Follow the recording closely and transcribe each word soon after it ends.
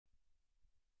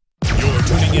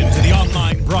tuning in to the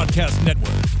online broadcast network,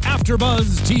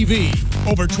 AFTERBUZZ TV.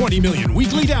 Over 20 million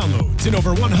weekly downloads in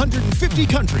over 150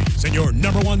 countries, and your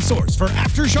 #1 source for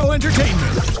after-show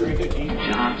entertainment.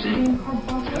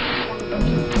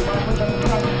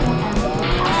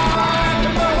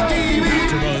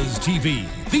 AFTERBUZZ TV,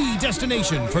 the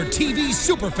destination for TV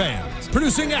superfans.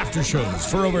 Producing aftershows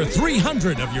for over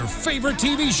 300 of your favorite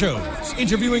TV shows.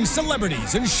 Interviewing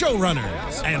celebrities and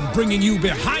showrunners. And bringing you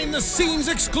behind-the-scenes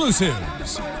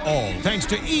exclusives. All thanks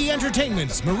to E!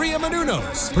 Entertainment's Maria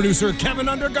Menounos, producer Kevin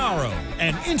Undergaro,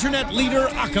 and internet leader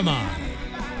Akamai.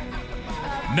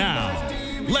 Now,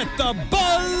 let the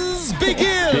buzz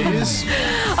begin!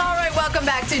 All right, welcome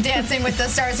back to Dancing with the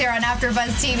Stars here on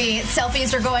AfterBuzz TV.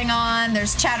 Selfies are going on.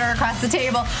 There's chatter across the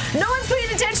table. No one's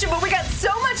paying attention, but we got so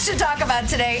much to talk about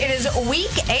today. It is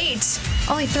week 8.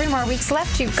 Only 3 more weeks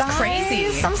left, you guys.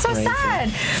 Crazy. I'm so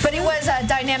sad. But it was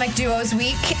Dynamic Duos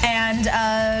week, and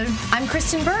I'm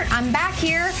Kristyn Burtt. I'm back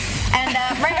here, and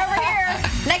right over here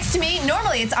next to me,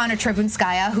 normally it's Anna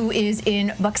Trebunskaya, who is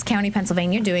in Bucks County,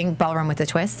 Pennsylvania, doing Ballroom with a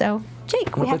Twist. So,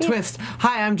 Jake, with a twist.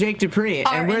 Hi, I'm Jake Dupree,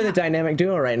 and we're the dynamic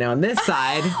duo right now. On this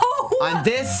side, on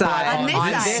this side,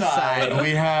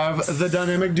 we have the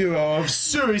dynamic duo of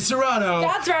Suri Serano.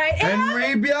 That's right.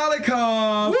 Henry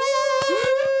Byalikov.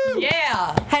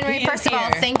 Yeah. Henry, first of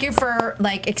all, thank you for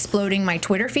exploding my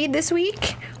Twitter feed this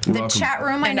week. The chat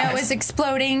room I know is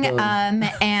exploding,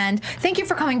 and thank you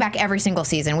for coming back every single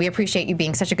season. We appreciate you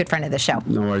being such a good friend of the show.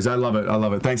 No worries, I love it. I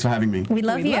love it. Thanks for having me. We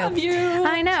love you. Love you.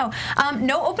 I know.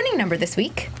 No opening number this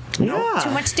week. Yeah.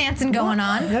 Too much dancing going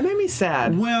on. That made me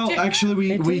sad. Well, actually,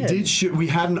 we did shoot. We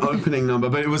had an opening number,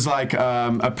 but it was like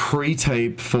a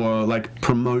pre-tape for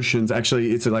promotions.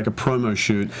 Actually, it's like a promo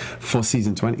shoot for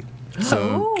season 20.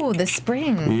 So, the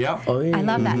spring. Yep. I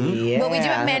love that. Yeah, well, we do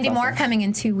have Mandy Moore coming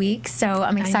in 2 weeks, so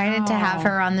I'm excited to have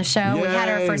her on the show. Yay. We had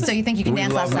her first So You Think You Can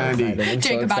Dance last night.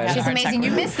 Jake about it. She's amazing.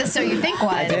 You missed the So You Think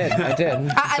one. I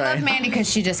did. I love Mandy because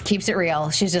she just keeps it real.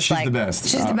 She's just the best.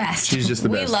 She's the best. She's just the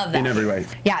best. We love that. In every way.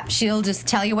 Yeah, she'll just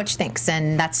tell you what she thinks,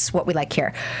 and that's what we like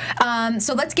here.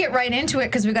 So let's get right into it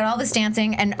because we got all this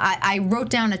dancing, and I wrote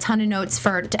down a ton of notes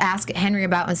to ask Henry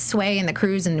about Sway and the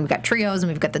cruise, and we've got trios,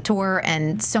 and we've got the tour,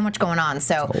 and so much going on.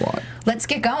 So let's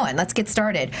get going. Let's get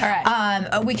started. All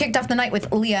right. We kicked off the night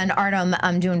with Leah and Artem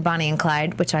doing Bonnie and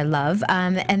Clyde, which I love,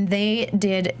 and they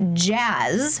did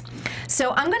jazz.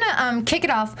 So I'm gonna kick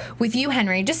it off with you,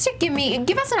 Henry, just to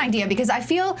give us an idea, because I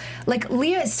feel like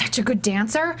Leah is such a good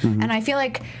dancer, and I feel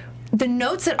like the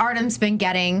notes that Artem's been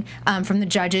getting from the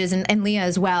judges and Leah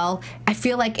as well, I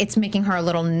feel like it's making her a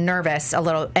little nervous,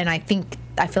 and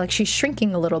I feel like she's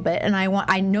shrinking a little bit, and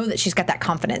I know that she's got that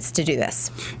confidence to do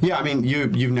this. Yeah, I mean,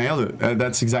 you've nailed it.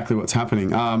 That's exactly what's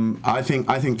happening. I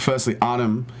think firstly,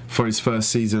 Artem, for his first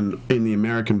season in the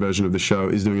American version of the show,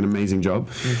 is doing an amazing job.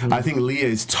 I think Leah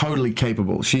is totally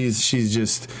capable.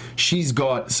 She's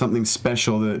got something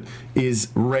special that is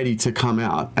ready to come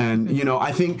out, and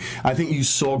I think you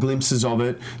saw glimpses of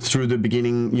it through the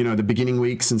beginning, the beginning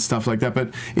weeks and stuff like that. But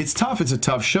it's tough. It's a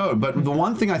tough show. But the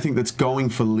one thing I think that's going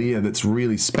for Leah that's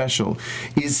really special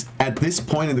is at this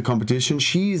point in the competition,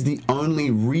 she is the only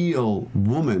real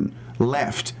woman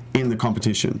left in the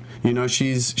competition.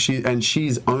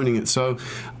 She's owning it. So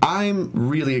I'm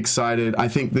really excited. I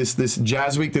think this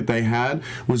jazz week that they had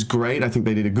was great. I think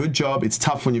they did a good job. It's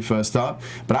tough when you first up,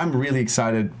 but I'm really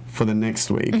excited for the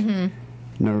next week.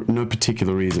 No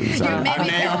particular reasons. I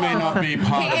may or may not be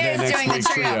part of their next week's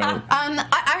trio.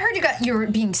 I heard you were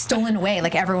being stolen away,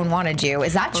 like everyone wanted you.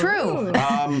 Is that true?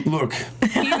 Look,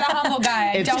 he's a humble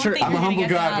guy. It's true. I'm a humble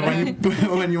guy, but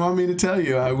when you want me to tell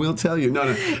you, I will tell you.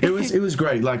 No, it was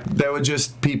great. Like, there were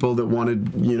just people that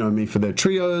wanted me for their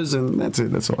trios, and that's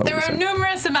it. That's all. There were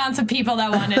numerous amounts of people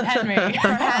that wanted Henry.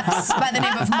 Perhaps by the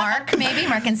name of Mark, maybe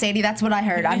Mark and Sadie. That's what I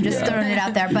heard. I'm just throwing it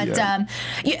out there. But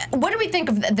what do we think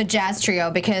of the jazz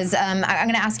trio? Because I'm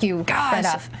going to ask you right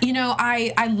off.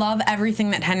 I love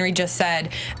everything that Henry just said.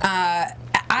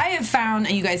 I have found,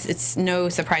 and you guys, it's no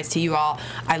surprise to you all,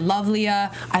 I love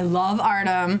Leah. I love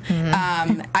Artem.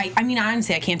 I mean,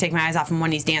 honestly, I can't take my eyes off him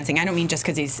when he's dancing. I don't mean just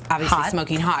because he's obviously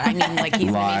smoking hot. I mean, like, he's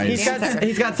an amazing dancer.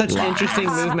 He's got such interesting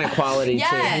movement quality, too.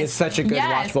 He's such a good,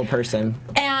 watchful person.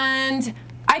 And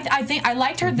I think I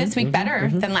liked her this week better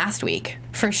than last week,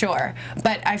 for sure.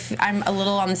 But I'm a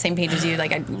little on the same page as you.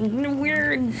 Like,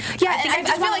 weird. Yeah, I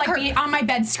just want to be on my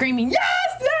bed screaming, yes,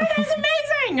 that is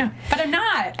amazing. But I'm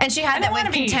not. And she had that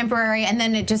with contemporary, and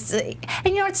then it just, and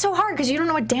it's so hard because you don't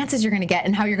know what dances you're going to get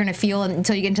and how you're going to feel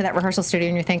until you get into that rehearsal studio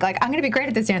and you think, like, I'm going to be great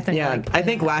at this dance. And yeah, I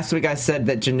think last week I said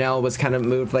that Janelle was kind of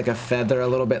moved like a feather a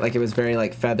little bit, like it was very,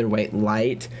 like, featherweight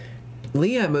light.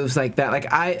 Leah moves like that.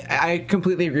 Like I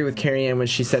completely agree with Carrie Ann when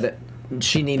she said that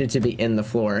she needed to be in the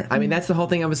floor. I mean, that's the whole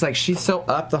thing. I was like, she's so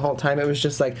up the whole time. It was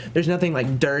just like, there's nothing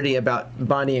like dirty about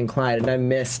Bonnie and Clyde, and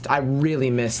I really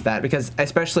missed that, because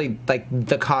especially like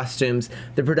the costumes,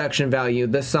 the production value,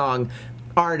 the song,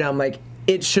 Artem, like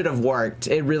it should have worked.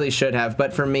 It really should have.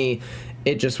 But for me,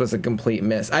 it just was a complete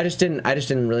miss. I just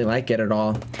didn't really like it at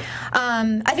all.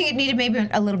 I think it needed maybe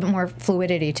a little bit more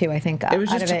fluidity too. I think it was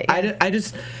just, out of it. Yeah. I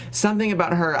just something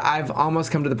about her. I've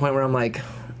almost come to the point where I'm like,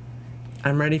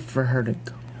 I'm ready for her to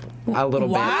go a little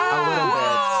bit.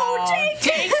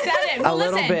 Jake said it. Well, a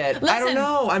little bit. I don't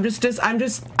know.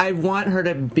 I want her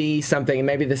to be something, and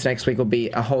maybe this next week will be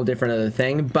a whole different other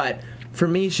thing. But for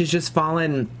me, she's just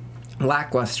fallen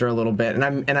lackluster a little bit,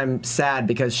 and I'm sad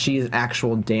because she's an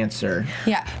actual dancer.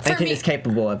 Yeah, and is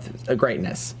capable of a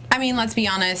greatness. I mean, let's be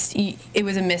honest. It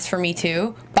was a miss for me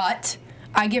too, but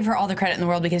I give her all the credit in the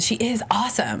world because she is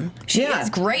awesome. She is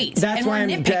great. That's why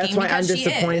I'm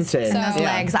disappointed. So those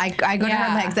legs, I go to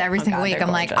her legs every single week.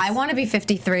 I'm like, I want to be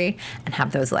 53 and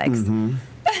have those legs.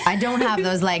 I don't have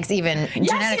those legs even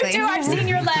genetically. Yes, you do. I've seen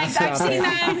your legs. I've seen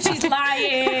them. She's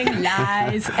lying.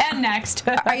 Lies. And next.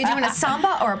 Are you doing a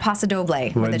samba or a paso doble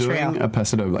with the trio? We're doing a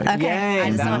paso doble. Okay.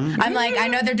 I'm like, I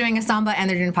know they're doing a samba and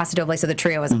they're doing a paso doble, so the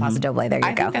trio is a paso doble. There you go.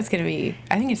 I think that's going to be,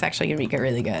 I think it's actually going to be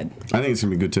really good. I think it's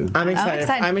going to be good too. I'm excited.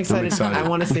 I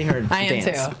want to see her I am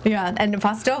dance. too. Yeah, and the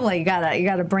paso doble, you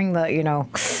gotta bring the, a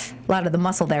lot of the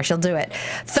muscle there. She'll do it.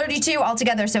 32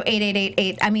 altogether, so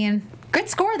 8888. I mean, good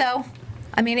score though.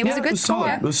 I mean, it was a good score.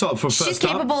 Solid. It was solid for first She's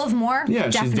capable of more. Yeah,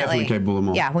 she's definitely capable of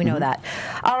more. Yeah, we know that.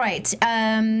 All right,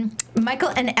 Michael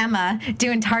and Emma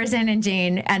doing Tarzan and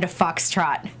Jane and a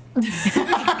foxtrot. But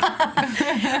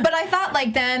I thought,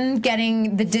 like, then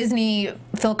getting the Disney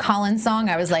Phil Collins song,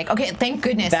 I was like, okay, thank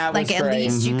goodness. That was like, at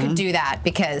least you could do that,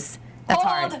 because that's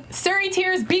hard. Suri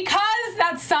tears, because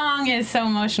that song is so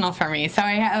emotional for me. So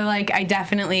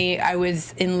I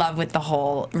was in love with the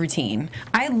whole routine.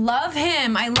 I love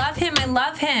him.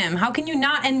 How can you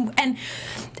not?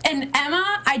 And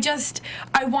Emma,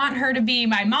 I want her to be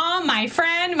my mom, my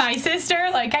friend, my sister.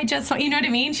 Like, you know what I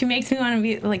mean? She makes me want to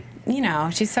be like,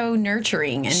 she's so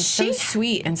nurturing and so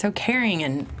sweet and so caring,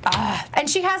 and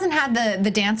she hasn't had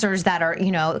the dancers that are,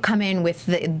 come in with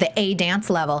the A dance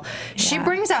level. She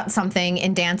brings out something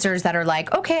in dancers that are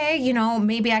like, okay,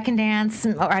 maybe I can dance,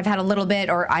 or I've had a little bit,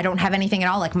 or I don't have anything at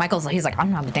all. Like he's like,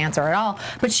 I'm not a dancer at all.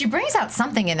 But she brings out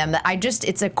something in them that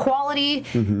it's a quality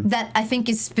that I think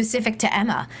is specific to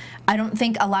Emma. I don't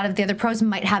think a lot of the other pros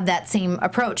might have that same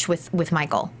approach with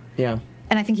Michael. Yeah.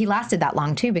 And I think he lasted that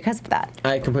long, too, because of that.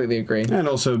 I completely agree. And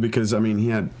also because, I mean, he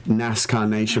had NASCAR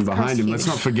Nation behind him. Let's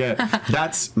not forget,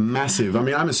 that's massive. I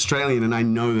mean, I'm Australian, and I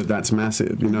know that that's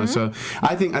massive, So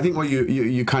I think what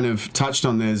you kind of touched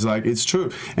on there is, like, it's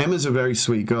true. Emma's a very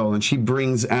sweet girl, and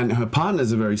and her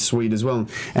partners are very sweet as well.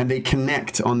 And they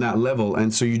connect on that level.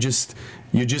 And so you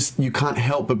can't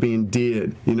help but be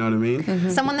endeared. You know what I mean?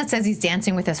 Someone that says he's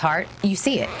dancing with his heart, you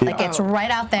see it. Like, it's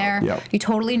right out there. You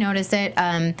totally notice it.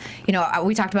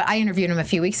 We talked about, I interviewed him a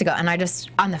few weeks ago, and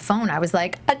on the phone, I was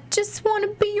like, I just want to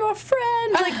be your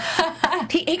friend.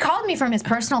 Like, he called me from his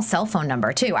personal cell phone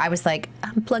number, too. I was like,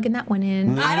 I'm plugging that one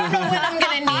in. I don't know when I'm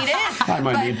going to need it. I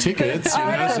might need tickets, So.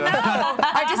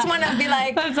 I just want to be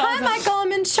like, hi, Michael,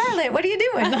 I'm in Charlotte. What are you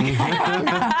doing?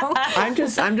 I'm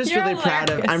just really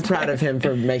proud of him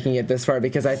for making it this far,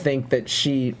 because I think that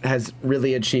she has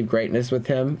really achieved greatness with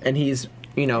him, and he's,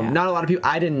 not a lot of people,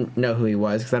 I didn't know who he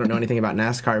was because I don't know anything about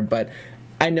NASCAR, but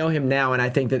I know him now, and I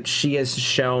think that she has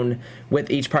shown with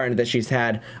each partner that she's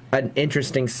had an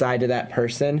interesting side to that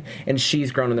person, and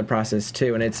she's grown in the process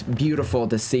too, and it's beautiful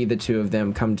to see the two of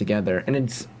them come together, and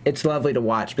it's lovely to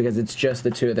watch because it's just the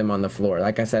two of them on the floor.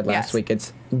 Like I said last week,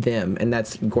 it's them, and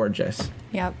that's gorgeous.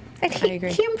 Yep. And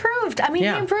he improved. I mean, he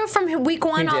improved from week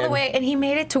 1 all the way, and he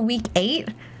made it to week 8.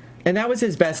 And that was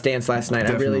his best dance last night.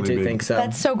 Definitely I really do think so.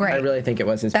 That's so great. I really think it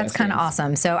was his best dance. That's kind of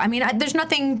awesome. So, I mean, there's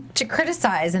nothing to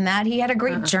criticize in that. He had a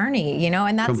great journey,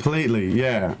 and that's... Completely,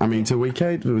 yeah. I mean, to week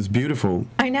 8, it was beautiful.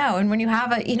 I know. And when you have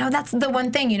that's the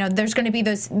one thing, there's going to be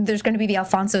the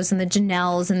Alfonsos and the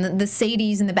Janelles and the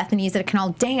Sadies and the Bethanies that can all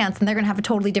dance, and they're going to have a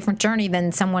totally different journey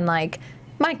than someone like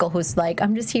Michael, who's like,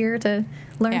 I'm just here to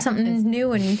learn something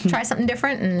new and try something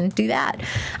different and do that.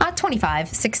 25,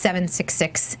 6, 7, 6,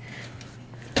 6.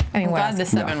 I mean, I'm glad the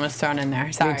 7 was thrown in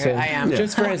there. Sorry, I am. Yeah.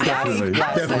 Just for his How was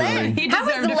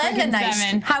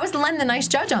Len the nice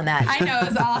judge on that? I know, it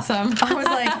was awesome. I was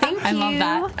like, thank you. I love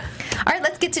that. All right,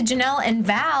 let's get to Janelle and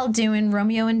Val doing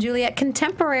Romeo and Juliet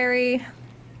Contemporary.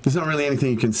 There's not really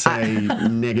anything you can say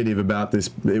negative about this.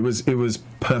 It was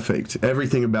perfect.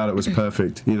 Everything about it was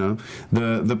perfect. You know,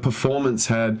 the performance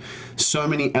had so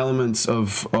many elements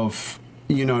of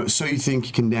you know, So You Think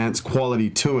You Can Dance quality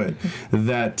to it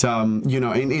that, you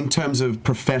know, in terms of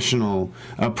professional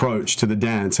approach to the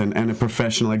dance and a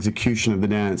professional execution of the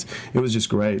dance, it was just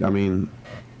great. I mean,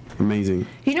 amazing.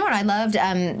 You know what I loved?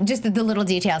 Just the little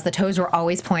details. The toes were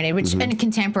always pointed, which in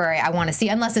contemporary I want to see,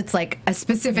 unless it's like a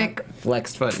specific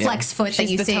flexed foot that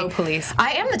you the see. toe police.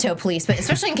 I am the toe police, but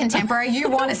especially in contemporary, you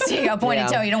want to see a pointed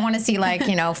toe. You don't want to see like,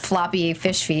 you know, floppy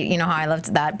fish feet. You know how I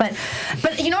loved that. But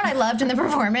you know what I loved in the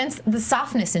performance? The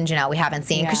softness in Janelle we haven't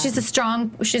seen, because she's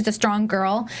a strong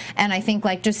girl, and I think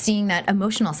like just seeing that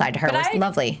emotional side to her was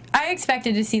lovely. I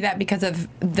expected to see that because of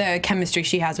the chemistry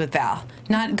she has with Val.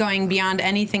 Not going beyond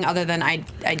anything other than I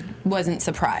wasn't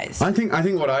surprised. I think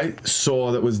what I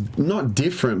saw that was not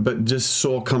different, but just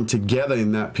saw come together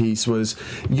in that piece was,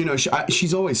 you know,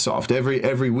 she's always soft.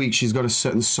 Every week she's got a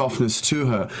certain softness to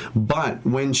her. But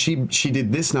when she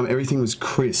did this number, everything was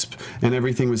crisp and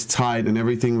everything was tight and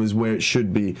everything was where it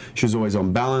should be. She was always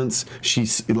on balance.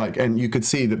 She's like, and you could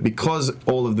see that because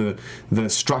all of the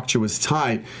structure was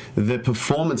tight, the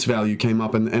performance value came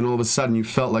up, and all of a sudden you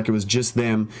felt like it was just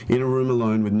them in a room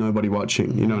alone with nobody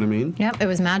watching. You know what I mean? Yep, it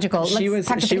was magical. She was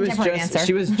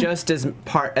just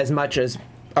as much as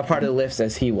a part of the lifts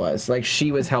as he was. Like,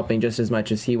 she was helping just as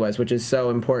much as he was, which is so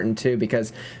important too,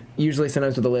 because usually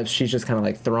sometimes with the lifts she's just kind of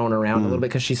like thrown around a little bit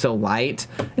because she's so light,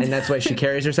 and that's why she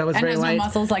carries herself as very light. And has no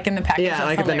muscles like in the package. Yeah,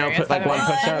 like the no put, like one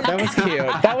push up. That was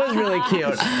cute. That was really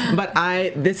cute. But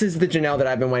this is the Janelle that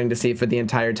I've been waiting to see for the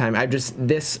entire time.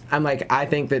 I'm like, I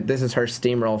think that this is her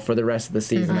steamroll for the rest of the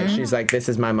season. Like, she's like, this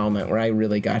is my moment where I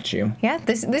really got you. Yeah,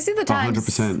 this is the time.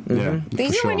 100%. Yeah.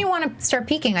 These are when you want to start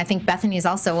peaking. I think Bethany's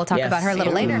also. We'll talk about her a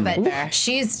little later, but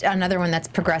she's another one that's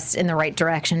progressed in the right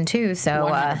direction too. So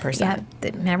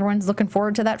 100%. Everyone's looking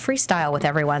forward to that freestyle with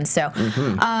everyone. So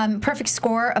perfect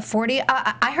score of 40.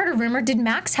 I heard a rumor. Did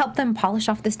Max help them polish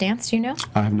off this dance? Do you know?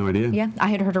 I have no idea. Yeah, I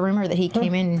had heard a rumor that he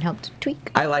came in and helped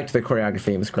tweak. I liked the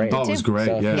choreography. It was great. Oh, it was great.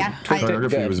 So, Yeah. The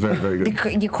choreography was very, very good.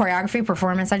 The choreography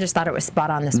performance, I just thought it was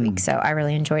spot on this week. So I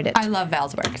really enjoyed it. I love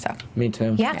Val's work. So me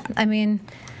too. Yeah. I mean.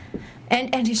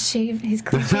 And his shave, his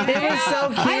clean shave. It was so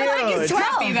cute. I like he's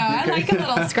 12. though. I like a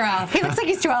little scruff. He looks like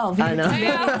he's 12. I know.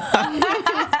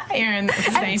 Aaron,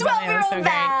 saying 12-year-old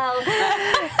Val.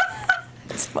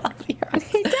 12-year-old.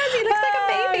 He does. He looks like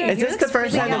a baby. Is this the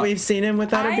first time that we've seen him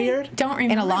without a beard? Don't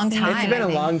remember. In a long time. It's been a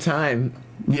long time.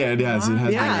 Yeah, it has. It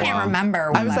has. Yeah. been a I can't while.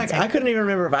 remember. I was like, I couldn't even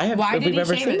remember if we've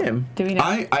ever seen him. Do we know?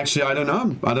 I don't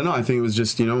know. I don't know. I think it was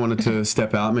just, you know, wanted to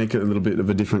step out, make it a little bit of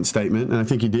a different statement, and I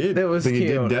think he did. It was I think cute.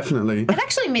 he did, definitely. It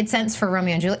actually made sense for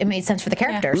Romeo and Juliet. It made sense for the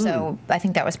character, so I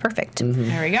think that was perfect.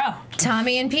 There we go.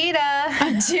 Tommy and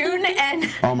Peta, June and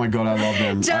Oh my God, I love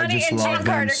them. Johnny I just and love Sean them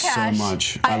Carter so Cash.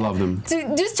 much. I love them.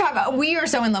 So just talk. We are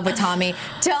so in love with Tommy.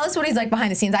 Tell us what he's like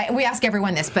behind the scenes. We ask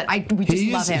everyone this, but we just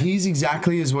love him. He's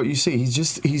exactly as what you see. He's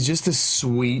just a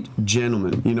sweet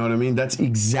gentleman. You know what I mean? That's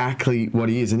exactly what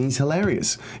he is, and he's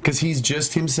hilarious because he's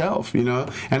just himself. You know,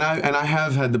 and I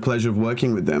have had the pleasure of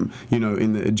working with them. You know,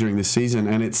 during this season,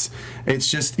 and it's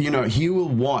just, you know, he will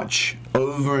watch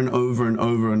over and over and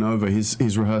over and over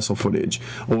his rehearsal footage,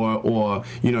 or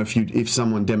you know, if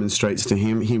someone demonstrates to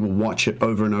him, he will watch it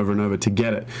over and over and over to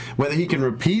get it. Whether he can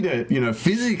repeat it, you know,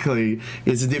 physically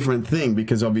is a different thing,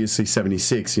 because obviously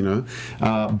 76, you know,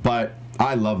 but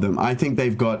I love them. I think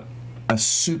they've got a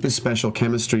super special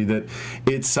chemistry that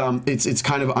it's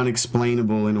kind of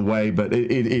unexplainable in a way, but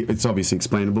it's obviously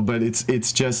explainable, but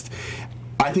it's just,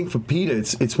 I think for Peta,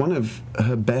 it's one of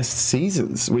her best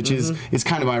seasons, which is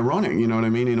kind of ironic, you know what I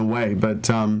mean, in a way. But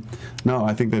no,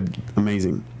 I think they're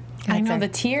amazing. I know the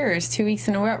tears 2 weeks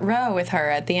in a row with her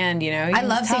at the end. You know, I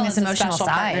love seeing this emotional side.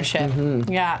 Partnership.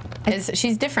 Yeah,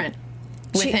 she's different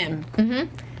with him.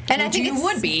 And I think you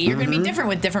would be. You're going to be different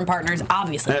with different partners,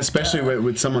 obviously. And especially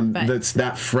with someone that's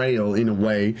that frail in a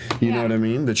way, you know what I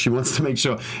mean? That she wants to make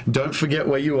sure, don't forget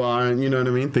where you are, and you know what I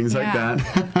mean? Things like that.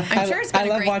 I'm sure it's been I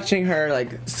love watching her,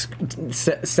 like,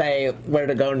 say where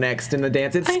to go next in the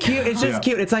dance. It's cute. It's just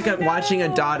cute. It's like watching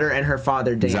a daughter and her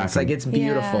father dance. Exactly. Like, it's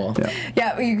beautiful.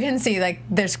 Yeah, you can see, like,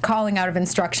 there's calling out of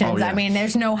instructions. Oh, yeah. I mean,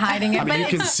 there's no hiding it. I mean, you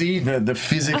can see the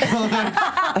physical.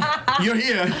 You're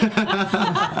here.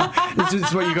 This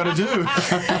is what you got got to do.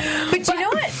 But you know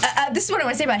what? This is what I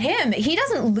want to say about him. He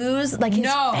doesn't lose like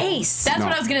his face. That's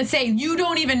what I was gonna say. You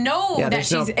don't even know that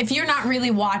she's. If you're not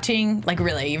really watching, like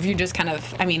really, if you're just kind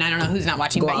of. I mean, I don't know who's not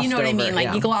watching, but you know what I mean.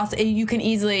 Like you can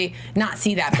easily not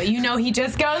see that, but you know he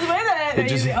just goes with it. It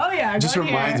just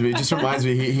reminds me. Just reminds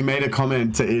me. He made a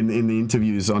comment in the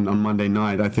interviews on Monday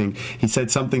night. I think he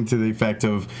said something to the effect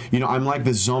of, you know, I'm like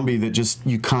the zombie that just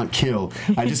you can't kill.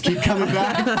 I just keep coming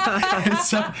back.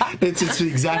 It's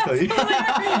exactly.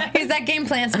 Is that game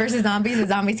Plants vs. Zombies? The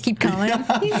zombies keep coming.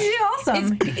 He's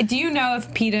awesome. Do you know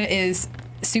if PETA is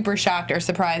super shocked or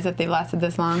surprised that they lasted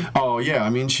this long? Oh yeah, I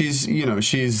mean she's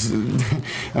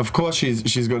of course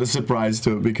she's got a surprise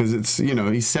to it because it's, you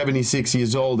know, he's 76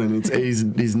 years old and it's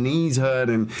his knees hurt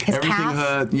and his everything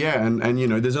hurt. Yeah, and you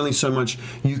know there's only so much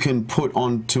you can put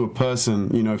onto a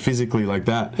person, you know, physically like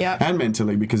that and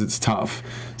mentally because it's tough.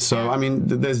 So I mean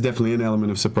there's definitely an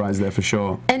element of surprise there for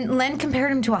sure. And Len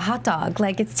compared him to a hot dog.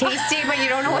 Like it's tasty, but you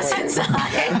don't know what's inside.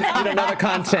 You don't know the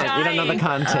content. You don't know the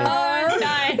content. Oh,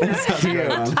 nice.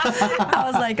 I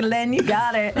was like, Len, you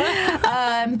got it.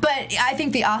 But I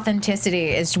think the authenticity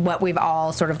is what we've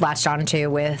all sort of latched onto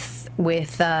with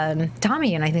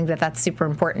Tommy, and I think that that's super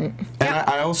important. And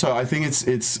I think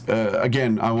it's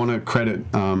again, I want to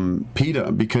credit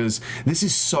PETA because this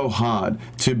is so hard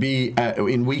to be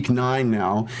in week 9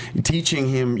 now, teaching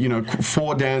him, you know,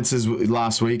 4 dances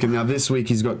last week, and now this week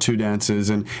he's got 2 dances,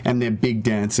 and they're big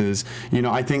dances. You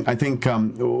know, I think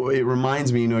it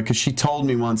reminds me, you know, because she told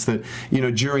me once that, you know,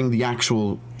 during the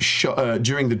actual show,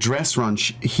 during the dress run,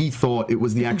 he thought it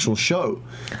was the actual show,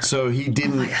 so he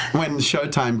didn't. When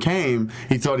showtime came,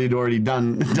 he thought he'd already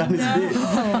done his bit.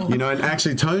 You know, and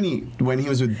actually Tony, when he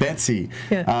was with Betsy,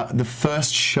 the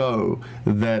first show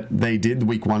that they did,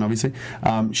 week 1 obviously,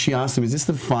 she asked him, "Is this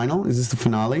the final? Is this the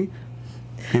finale?"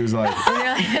 He was like,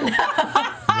 "What?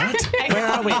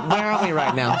 Where are we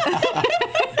right now?"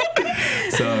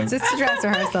 So Just a dress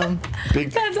rehearsal.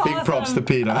 big props to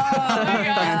PETA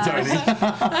and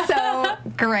Tony. So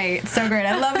great, so great.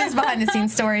 I love these behind the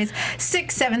scenes stories.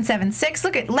 6776.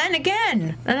 Look at Len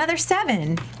again. Another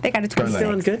 7. They got a 26. He's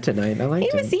feeling good tonight. I like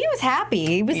it. He was happy.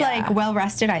 He was like well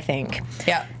rested, I think.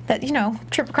 Yeah. That, you know,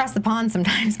 trip across the pond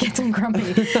sometimes gets him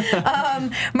grumpy.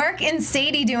 Mark and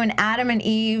Sadie doing Adam and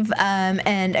Eve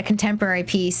and a contemporary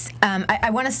piece.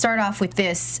 I want to start off with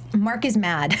this. Mark is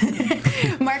mad.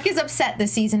 Mark is upset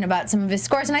this season about some of his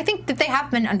scores, and I think that they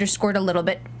have been underscored a little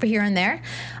bit here and there.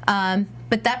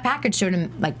 But that package showed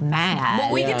him like mad.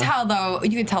 Well, we could tell though.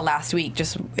 You could tell last week,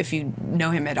 just if you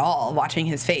know him at all, watching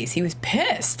his face, he was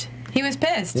pissed. He was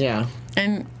pissed. Yeah.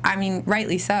 And I mean,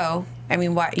 rightly so. I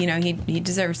mean, why? You know, he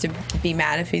deserves to be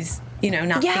mad if he's, you know,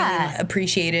 not feeling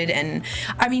appreciated. And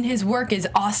I mean, his work is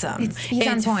awesome. He's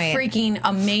on point. Freaking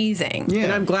amazing.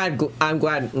 Yeah. And I'm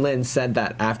glad Lynn said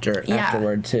that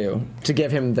afterward too, to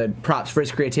give him the props for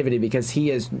his creativity because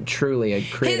he is truly a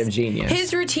creative genius.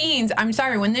 His routines. I'm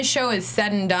sorry, when this show is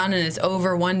said and done and it's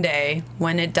over one day,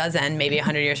 when it does end, maybe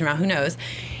 100 years from now, who knows?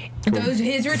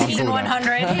 His routines in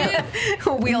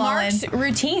 100. Mark's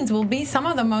routines will be some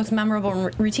of the most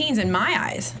memorable routines in my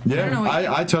eyes. Yeah,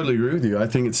 I totally agree with you. I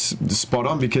think it's spot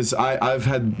on because I've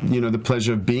had, you know, the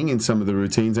pleasure of being in some of the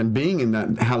routines and being in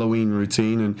that Halloween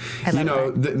routine, and you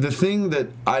know the thing that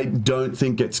I don't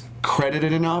think gets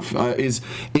credited enough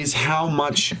is how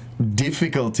much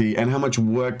difficulty and how much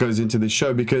work goes into this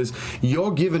show, because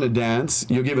you're given a dance,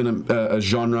 you're given a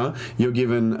genre, you're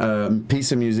given a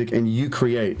piece of music, and you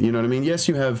create. You know what I mean? Yes,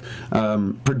 you have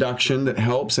production that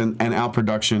helps, and our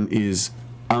production is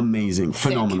amazing,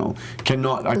 phenomenal.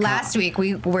 Last week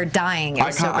we were dying. It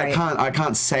was so great. I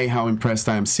can't say how impressed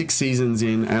I am. 6 seasons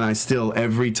in, and I still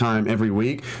every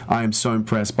week I am so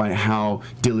impressed by how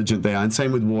diligent they are. And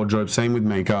same with wardrobe, same with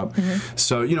makeup.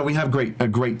 So you know we have a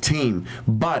great team.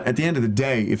 But at the end of the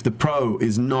day, if the pro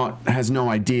has no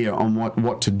idea on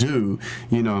what to do,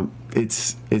 you know,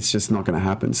 it's just not going to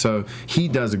happen. So he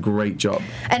does a great job.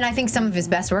 And I think some of his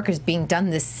best work is being done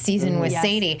this season with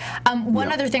Sadie.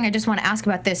 One other thing I just want to ask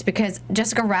about this, because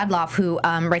Jessica Radloff, who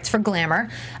writes for Glamour,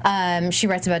 she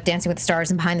writes about Dancing with the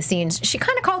Stars and behind the scenes, she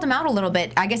kind of called him out a little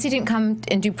bit. I guess he didn't come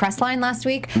and do press line last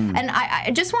week. And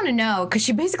I just want to know, because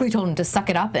she basically told him to suck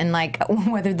it up, and like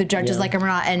whether the judges like him or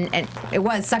not, and it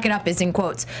was suck it up is in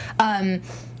quotes.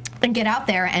 and get out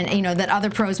there, and you know that other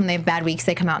pros, when they have bad weeks,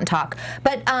 they come out and talk.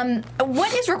 But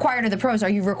what is required of the pros? Are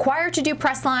you required to do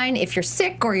press line if you're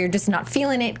sick or you're just not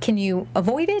feeling it? Can you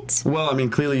avoid it? Well, I mean,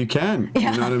 clearly you can.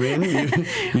 Yeah. You know what I mean?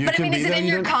 You But I mean, is it in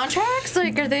your contracts?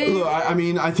 Like, are they? Look, I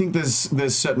mean, I think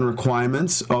there's certain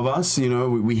requirements of us. You know,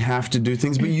 we have to do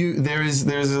things, but there's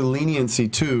a leniency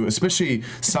too, especially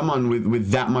someone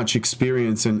with that much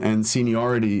experience and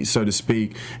seniority, so to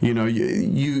speak. You know,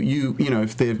 you know,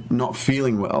 if they're not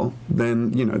feeling well,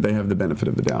 then you know they have the benefit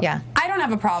of the doubt. Yeah. I don't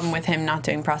have a problem with him not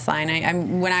doing press line.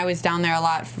 When I was down there a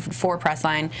lot for press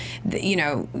line, you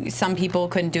know, some people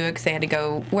couldn't do it because they had to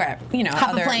go where, you know,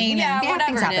 Hop a plane, yeah,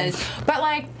 whatever it happen. is. But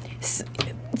like,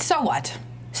 so what?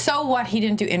 So what? He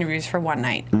didn't do interviews for one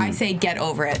night. I say get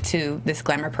over it to this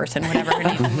glamour person, whatever her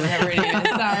name, whatever it is.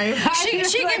 Sorry,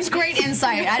 She gives great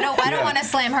insight. I don't want to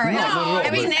slam her.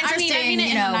 It was an interesting, I mean it you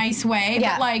in know, a nice way,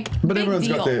 yeah. but like, But big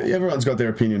deal. everyone's got their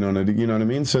opinion on it. You know what I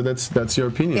mean? So that's your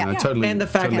opinion. Yeah. I totally. And the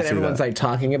fact totally that see everyone's like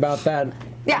talking about that.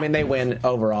 Yeah. I mean, they win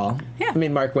overall. Yeah. I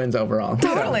mean, Mark wins overall.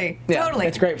 Totally, So, yeah, totally.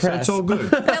 It's great So press. it's all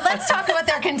good. Now let's talk about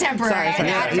their contemporary. Sorry.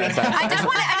 I just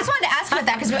wanted to ask about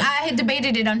that because I had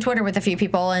debated it on Twitter with a few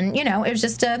people, and you know, it was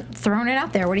just throwing it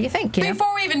out there. What do you think? You know?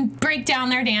 Before we even break down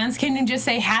their dance, can you just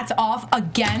say hats off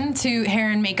again to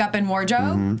hair and makeup and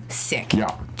wardrobe? Sick.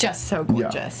 Yeah. Just so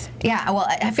gorgeous. Yeah, well,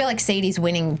 I feel like Sadie's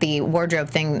winning the wardrobe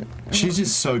thing. She's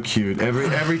just so cute.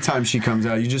 Every time she comes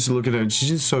out, you just look at her and she's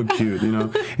just so cute, you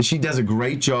know. And she does a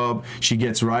great job. She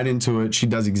gets right into it. She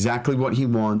does exactly what he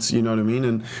wants, you know what I mean?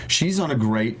 And she's on a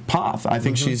great path. I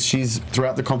think she's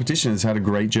throughout the competition has had a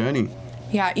great journey.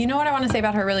 Yeah, you know what I want to say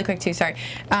about her really quick too, sorry,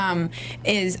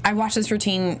 is I watched this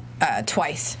routine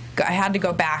twice. I had to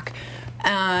go back.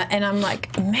 And I'm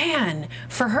like, man,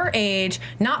 for her age,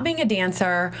 not being a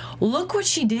dancer, look what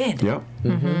she did. Yep.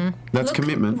 That's Look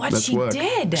commitment. what That's she work.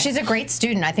 did. She's a great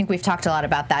student. I think we've talked a lot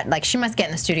about that. Like, she must get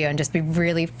in the studio and just be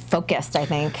really focused, I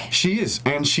think. She is,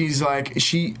 and she's like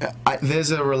there's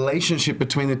a relationship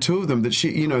between the two of them that she,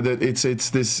 you know, that it's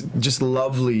this just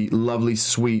lovely,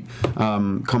 sweet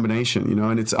combination, you know.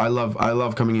 And it's I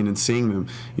love coming in and seeing them.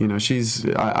 You know,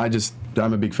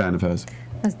 I'm a big fan of hers.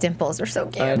 Those dimples are so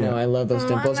cute. I know, I love those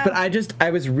dimples. But I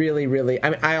was really, I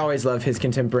mean, I always love his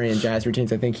contemporary and jazz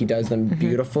routines. I think he does them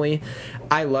beautifully.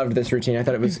 I loved this routine. I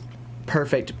thought it was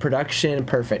perfect production,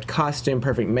 perfect costume,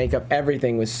 perfect makeup.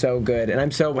 Everything was so good. And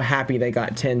I'm so happy they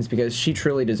got 10s because she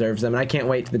truly deserves them. And I can't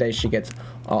wait to the day she gets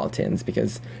all 10s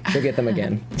because she'll get them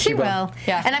again. She will.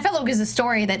 Yeah. And I felt like it was a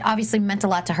story that obviously meant a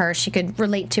lot to her. She could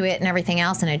relate to it and everything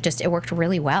else, and it worked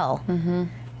really well.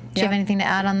 Do you have anything to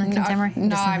add on the contemporary?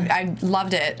 No, I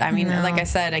loved it. I mean, like I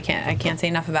said, I can't say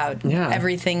enough about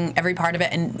everything, every part of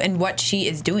it, and what she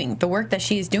is doing, the work that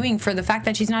she is doing for the fact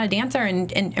that she's not a dancer,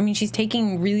 and I mean, she's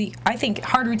taking really, I think,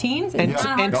 hard routines. And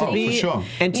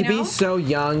to be so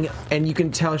young, and you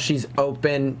can tell she's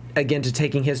open again to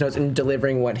taking his notes and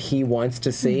delivering what he wants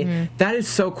to see. That is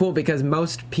so cool because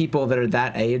most people that are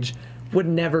that age would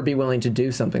never be willing to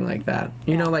do something like that.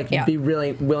 You know, like be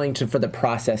really willing for the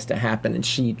process to happen, and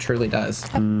she truly does.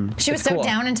 She was so cool.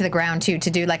 Down into the ground too, to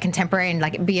do like contemporary and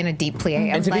like be in a deep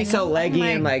plie. And to be so leggy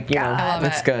and like, you know,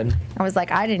 that's good. I was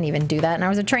like, I didn't even do that, and I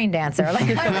was a trained dancer. Like,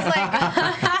 I was like,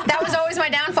 that was always my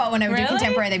downfall when I would do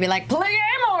contemporary. They'd be like, plie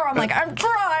more. I'm like, I'm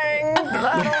trying.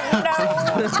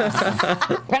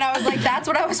 And I was like, that's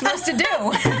what I was supposed to do.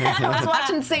 I was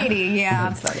watching Sadie. Yeah.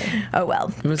 That's funny. Oh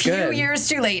well. It was good. Few years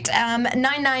too late. 9,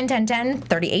 9, 10, 10,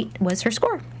 38 was her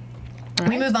score. Right.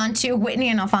 We move on to Whitney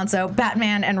and Alfonso,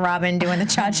 Batman and Robin doing the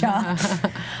cha-cha.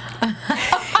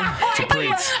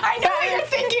 I know what you're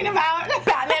thinking about.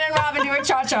 Batman and Robin doing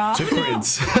cha-cha.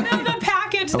 The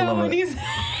package though when he's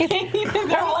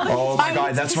oh my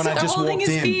God, that's when I just walked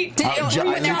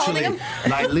in.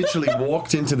 I literally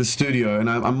walked into the studio and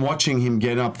I'm watching him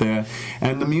get up there,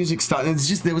 and the music started. It's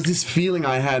just there was this feeling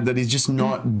I had that he's just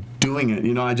not doing it.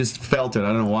 You know, I just felt it. I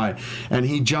don't know why. And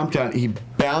he jumped out. He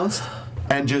bounced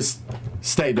and just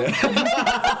stayed there.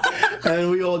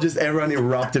 And we all everyone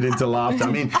erupted into laughter.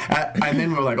 I mean, and then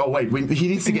we were like, oh wait, he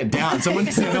needs to get down. Someone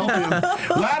needs to help him.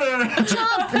 Ladder!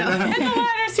 Jump! And the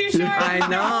ladder's too short. I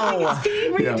know.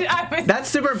 That's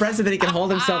super impressive that he can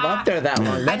hold himself up there that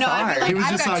long. That's hard. Like, he was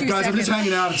just like, guys, I'm just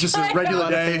hanging out. It's just a regular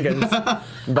day.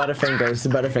 Butterfingers.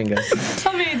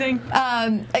 Amazing.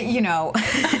 You know.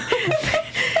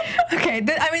 Okay,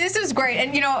 Okay, I mean, this was great.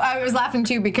 And, you know, I was laughing,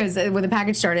 too, because when the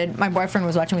package started, my boyfriend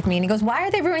was watching with me, and he goes, why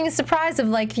are they ruining a surprise of,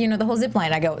 like, you know, the whole zip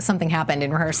line? I go, something happened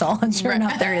in rehearsal. And sure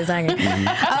enough, there it is hanging.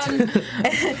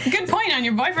 Good point on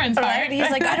your boyfriend's part. Right? He's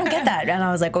like, I don't get that. And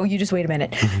I was like, oh, you just wait a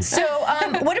minute. So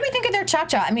what do we think of their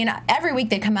cha-cha? I mean, every week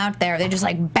they come out there, they just,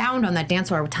 like, bound on that dance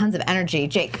floor with tons of energy.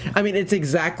 Jake? I mean, it's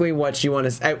exactly what you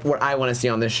want to, what I want to see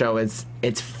on this show. It's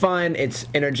fun, it's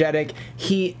energetic.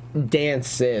 He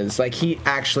dances. Like, he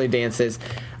actually dances.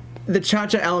 The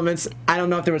cha-cha elements, I don't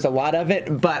know if there was a lot of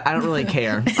it, but I don't really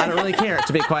care. I don't really care,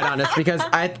 to be quite honest, because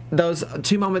those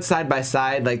two moments side by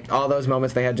side, like all those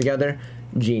moments they had together,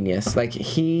 genius. Like,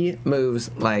 he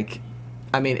moves like,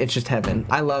 I mean, it's just heaven.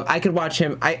 I could watch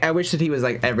him. I wish that he was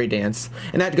like every dance.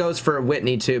 And that goes for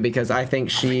Whitney too, because I think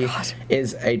she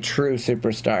is a true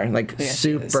superstar. Like,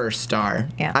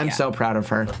 superstar. Yeah. I'm so proud of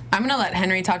her. I'm gonna let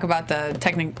Henry talk about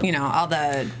the you know, all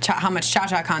the how much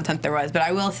cha-cha content there was, but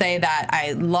I will say that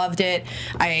I loved it.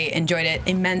 I enjoyed it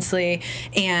immensely,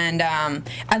 and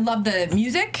I loved the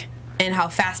music and how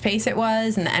fast-paced it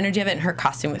was, and the energy of it, and her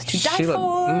costume was to die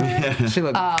for. She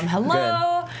looked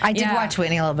hello. good. I did watch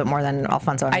Whitney a little bit more than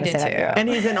Alfonso. I did too. And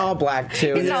he's in all black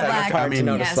too. He's in all black. It's hard to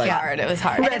notice. Yes, Like, hard. It was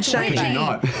hard. red shiny. Could you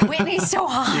not? Whitney's so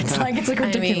hot. Like, it's like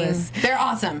ridiculous. I mean, they're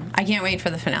awesome. I can't wait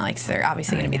for the finale because they're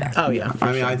obviously going to be there. Oh yeah.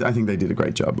 I mean, I think they did a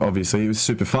great job. Obviously, it was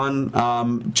super fun.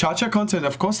 Cha-cha content,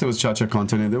 of course, there was cha-cha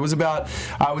content. And there was about,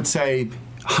 I would say,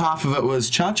 half of it was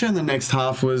cha-cha, and the next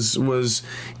half was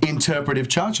interpretive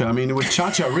cha-cha. I mean, it was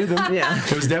cha-cha rhythm. Yeah.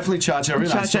 It was definitely cha-cha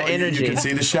rhythm. Cha-cha energy. You could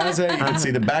see the shazza, you could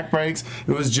see the back breaks.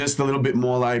 It was just a little bit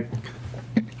more like,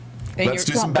 let's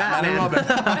do some Batman and Robin.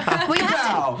 You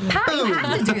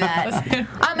have to do that.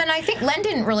 And I think Len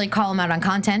didn't really call him out on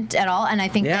content at all. And I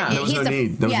think that there was no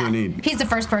need. There was no need. He's the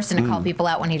first person to call people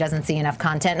out when he doesn't see enough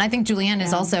content. And I think Julianne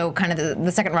is also kind of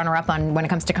the second runner-up on when it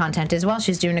comes to content as well.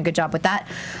 She's doing a good job with that.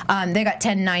 They got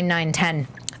 10, 9, 9, 10,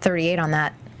 38 on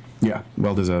that. Yeah,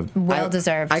 well deserved. Well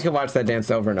deserved. I could watch that dance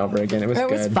over and over again. It was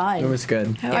good. It was fun. It was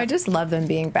good. I just love them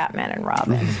being Batman and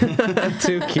Robin.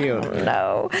 Too cute.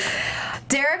 No.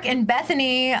 Derek and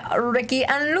Bethany, Ricky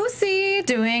and Lucy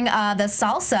doing the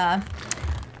salsa.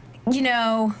 You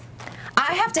know,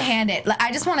 I have to hand it.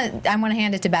 I want to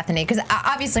hand it to Bethany because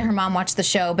obviously her mom watched the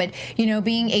show, but you know,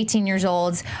 being 18 years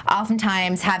old,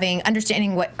 oftentimes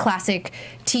understanding what classic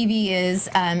TV is,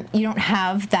 you don't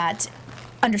have that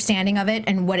understanding of it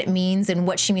and what it means and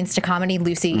what she means to comedy,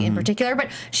 Lucy in particular. But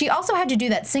she also had to do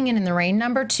that Singin' in the Rain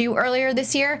number too earlier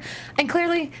this year. And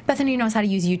clearly Bethany knows how to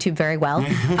use YouTube very well.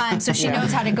 So she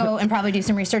knows how to go and probably do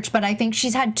some research. But I think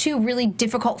she's had two really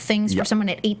difficult things for someone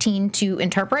at 18 to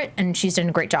interpret, and she's done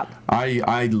a great job.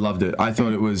 I loved it. I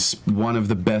thought it was one of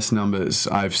the best numbers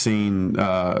I've seen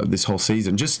this whole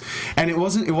season. And it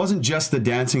wasn't just the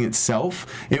dancing itself.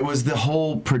 It was the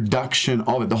whole production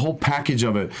of it, the whole package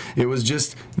of it. It was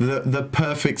just the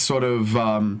perfect sort of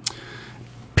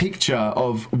picture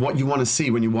of what you want to see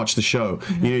when you watch the show.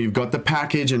 You know, you've got the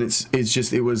package, and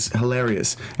it was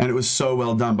hilarious, and it was so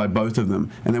well done by both of them.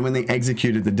 And then when they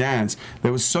executed the dance,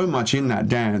 there was so much in that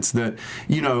dance that,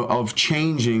 you know, of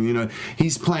changing. You know,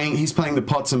 he's playing the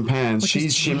pots and pans,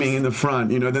 she's shimmying in the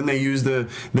front. You know, then they use the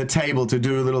table to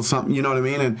do a little something. You know what I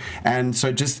mean? And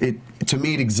so to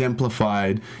me, it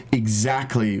exemplified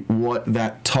exactly what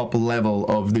that top level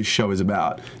of this show is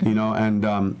about. You know, and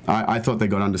I thought they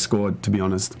got underscored, to be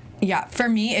honest. Yeah, for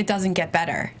me, it doesn't get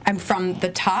better. I'm from the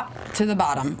top to the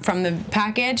bottom, from the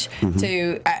package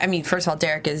to. I mean, first of all,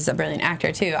 Derek is a brilliant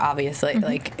actor too, obviously.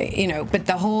 Like, you know, but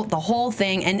the whole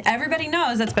thing, and everybody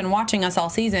knows that's been watching us all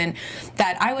season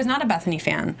that I was not a Bethany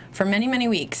fan for many, many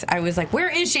weeks. I was like, where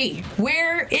is she?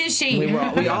 Where is she? We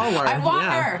all were. I want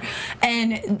her,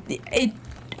 and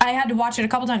I had to watch it a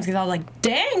couple times because I was like,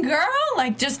 dang, girl,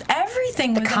 like, just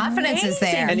everything. The confidence is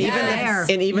there. And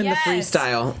even the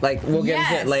freestyle, like, we'll get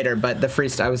into it later, but the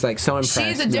freestyle, I was like so impressed.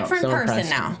 She's a different person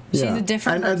now. She's a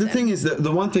different person. And the thing is that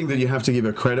the one thing that you have to give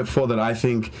her credit for that I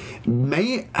think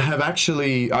may have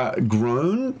actually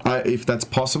grown, if that's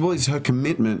possible, is her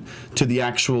commitment to the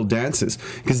actual dances.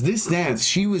 Because this dance,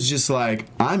 she was just like,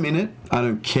 I'm in it. I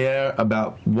don't care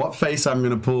about what face I'm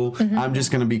going to pull. I'm just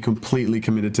going to be completely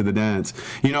committed to the dance.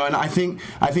 You know, and I think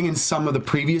in some of the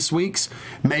previous weeks,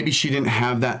 maybe she didn't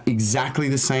have that exactly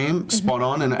the same spot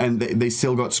on, and they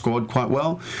still got scored quite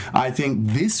well. I think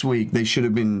this week they should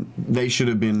have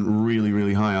been really,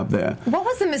 really high up there. What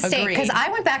was the mistake? Because I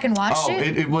went back and watched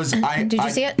it. It was. Did you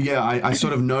see it? Yeah, I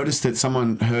sort of noticed that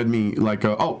someone heard me like,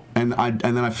 and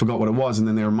then I forgot what it was, and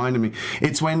then they reminded me.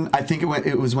 It's when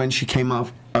it was when she came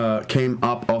came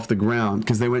up off the ground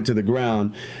because they went to the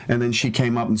ground, and then she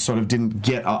came up and sort of didn't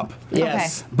get up.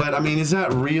 Yes. But I mean, is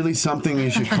that really something you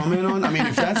should comment on? I mean,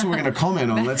 if that's what we're going to comment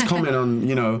on, let's comment on,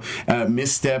 you know,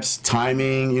 missteps,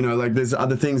 timing, you know, like there's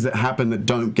other things that happen that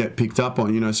don't get picked up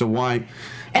on, you know, so why...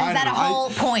 And is that a whole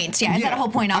point? Yeah, is that a whole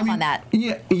point off on that?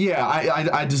 Yeah,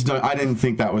 I just don't. I didn't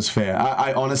think that was fair.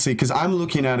 I honestly, because I'm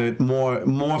looking at it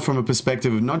more from a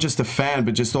perspective of not just a fan,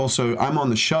 but just also I'm on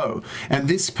the show, and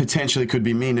this potentially could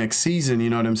be me next season. You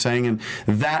know what I'm saying? And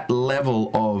that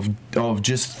level of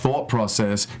just thought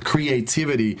process,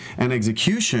 creativity, and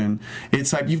execution,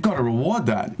 it's like you've got to reward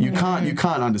that. You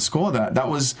can't underscore that. That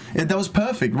was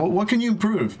perfect. What can you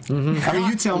improve? I mean,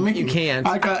 you tell me. You can't.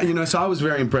 I got, you know. So I was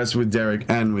very impressed with Derek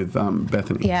and with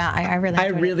Bethany. Yeah, I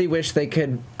really wish they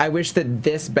could. I wish that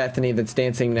this Bethany that's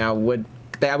dancing now would.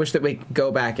 I wish that we could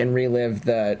go back and relive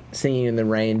the Singing in the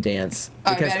Rain dance,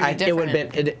 because it would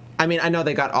have been. I mean, I know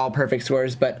they got all perfect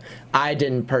scores, but I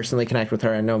didn't personally connect with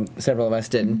her. I know several of us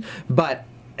didn't, but.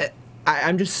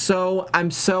 I'm so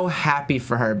happy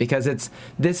for her, because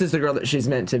this is the girl that she's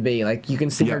meant to be. Like, you can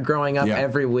see her growing up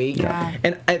every week,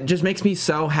 and it just makes me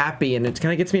so happy, and it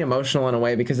kind of gets me emotional in a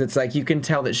way, because it's like you can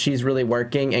tell that she's really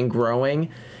working and growing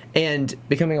and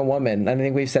becoming a woman. I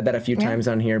think we've said that a few times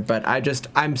on here, but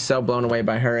I'm so blown away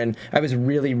by her, and I was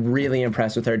really, really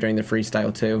impressed with her during the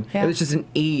freestyle too. It was just an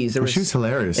ease. She was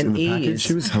hilarious in the package.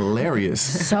 She was hilarious.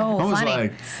 So I was funny.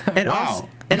 like, and wow.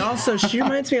 And also, she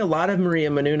reminds me a lot of Maria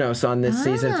Menounos on this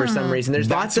season for some reason. There's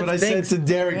lots of things. That's what I said to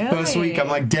Derek first week. I'm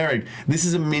like, Derek, this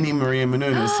is a mini Maria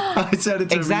Menounos. I said it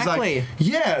to him. Exactly. He's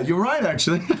like, yeah, you're right,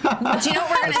 actually. But you know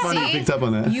what we're going to see? You picked up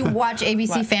on that. You watch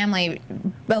ABC Family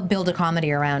build a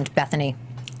comedy around Bethany.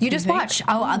 You just watch.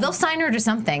 They'll sign her to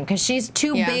something, because she's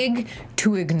too big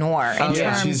to ignore in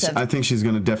terms of... I think she's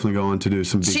going to definitely go on to do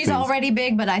some big things. She's already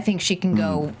big, but I think she can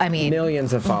go, I mean...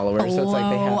 Millions of followers, so it's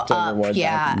like they have to reward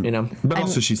that, you know? But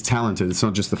also, she's talented. It's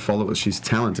not just the followers. She's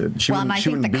talented. She wouldn't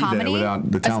be there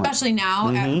without the talent. Especially now,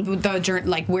 at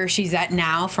like where she's at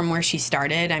now from where she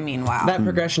started. I mean, wow. That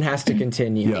progression has to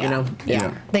continue, you know?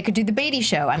 Yeah. They could do the Beatty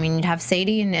show. I mean, you'd have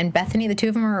Sadie and Bethany, the two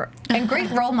of them are and great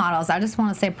role models. I just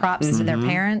want to say props to their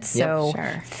parents. So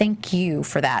thank you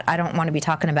for that. I don't want to be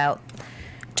talking about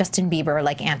Justin Bieber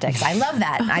like antics. I love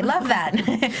that. I love that.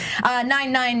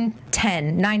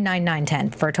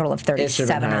 9-9-10 for a total of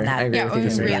 37 on that. I agree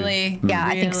with you.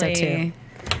 I think so too.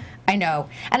 I know,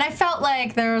 and I felt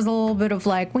like there was a little bit of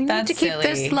like, we need to keep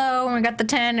this low, and we got the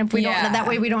 10. If we don't, that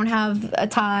way we don't have a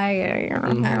tie.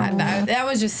 That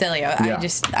was just silly. I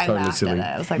laughed at it.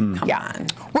 I was like, come on.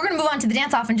 We're gonna move on to the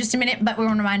dance off in just a minute, but we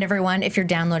want to remind everyone, if you're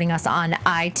downloading us on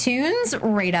iTunes,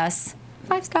 rate us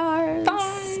 5 stars.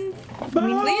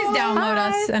 Please download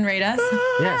us and rate us.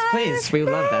 Yes, please. We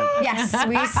would love that. Yes,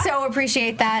 we so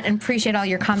appreciate that, and appreciate all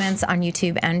your comments on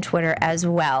YouTube and Twitter as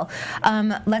well.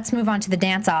 Let's move on to the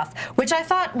dance-off, which I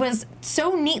thought was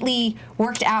so neatly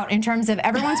worked out in terms of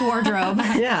everyone's wardrobe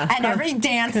and every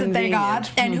dance that they got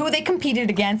and who they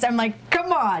competed against. I'm like,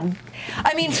 come on.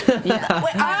 I mean,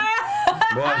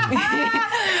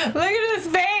 look at his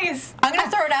face. I'm going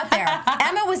to throw it out there.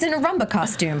 Emma was in a rumba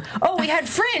costume. Oh, we had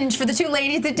fringe for the two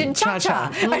ladies that did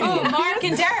cha-cha. Oh, Mark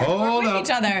and Derek Hold with up.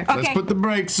 each other. Let's put the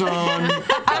brakes on.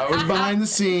 I was behind the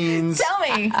scenes. Tell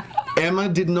me. Emma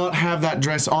did not have that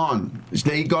dress on.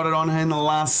 They got it on her in the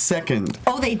last second.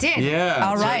 Oh, they did? Yeah.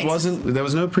 All right. So there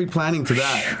was no pre-planning to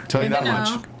that. Tell you that much.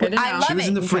 I love She was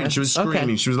in the fringe. She was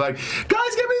screaming. She was like, guys,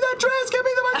 give me that dress. Give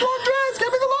me the long dress.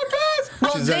 Give me the long dress.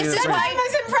 Well, this is why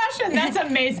this impression. That's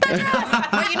amazing.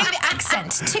 Well, you need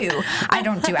accent, too. I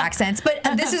don't do accents, but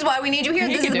this is why we need you here.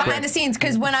 This is behind the scenes,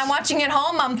 because when I'm watching at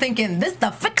home, I'm thinking,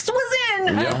 the fix was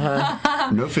in.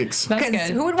 No fix. Because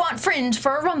who would want fringe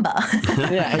for a rumba?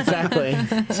 Yeah, exactly.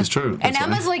 This is true. And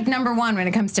Emma's like #1 when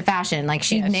it comes to fashion. Like,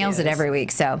 she nails it every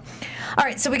week. So, all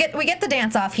right, so we get the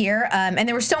dance off here, and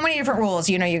there were so many different rules.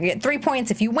 You know, you get 3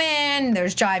 points if you win.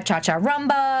 There's jive, cha-cha,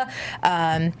 rumba,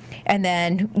 and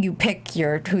then you pick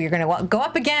who you're going to go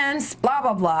up against. Blah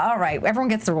blah blah. All right, everyone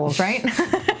gets the rules, right?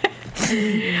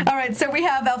 All right, so we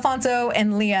have Alfonso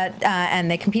and Leah, and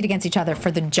they compete against each other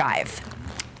for the jive.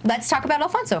 Let's talk about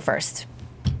Alfonso first.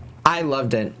 I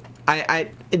loved it. I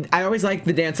always like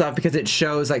the dance off because it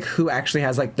shows like who actually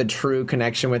has like the true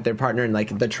connection with their partner and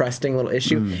like the trusting little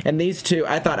issue. And these two,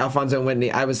 I thought Alfonso and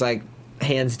Whitney, I was like,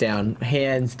 hands down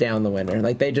the winner.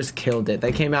 Like, they just killed it.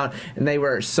 They came out and they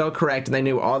were so correct, and they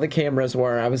knew all the cameras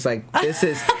were. I was like, this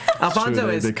is Alfonso True,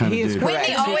 is they kinda he is did. correct.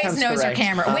 Whitney He always comes knows correct. her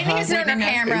camera. Whitney has known her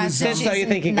camera since Since so you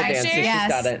think he could dance, she's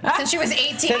got it. Since she was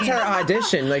 18. Since her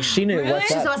audition, like she knew what's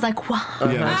She's up. always like, wow. Yeah,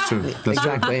 that's true. That's true.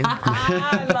 Exactly.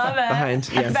 I love it. Behind,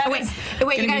 yes.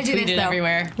 Wait, you gotta do this though.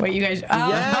 Everywhere. Wait, you guys. Oh.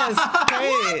 Yes,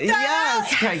 hey,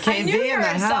 yes, I KB knew you in were the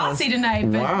house. saucy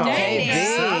tonight, but Wow. dang.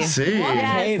 KB. See.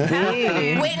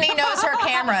 KB. Whitney knows her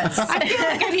cameras. I feel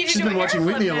like I need to She's do been a watching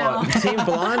hair Whitney flip a lot. now. Team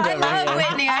Blonde I over love here.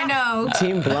 Whitney, I know.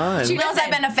 Team Blonde. She knows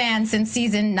I've been a fan since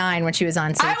season 9 when she was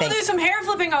on I will Sleeping. do some hair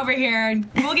flipping over here, and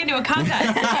we'll get into a contest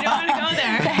if you don't want to go The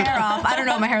there. hair off. I don't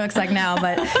know what my hair looks like now,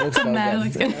 but Looks so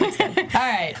That good. looks good. All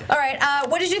right. all right.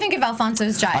 What did you think of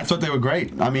Alfonso's jive? I thought they were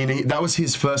great. I mean, that was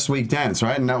his first week dance,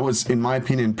 right? And that was, in my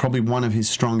opinion, probably one of his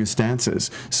strongest dances.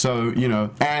 So, you know,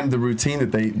 and the routine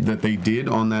that they did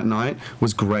on that night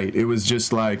was great. It was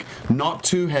just like not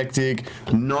too hectic,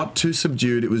 not too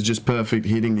subdued. It was just perfect,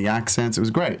 hitting the accents. It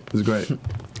was great. It was great.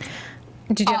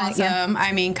 Did you Awesome. yeah.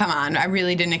 I mean, come on. I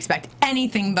really didn't expect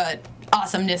anything but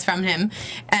awesomeness from him.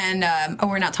 And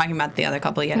we're not talking about the other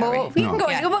couple yet, are Well, we? we can go.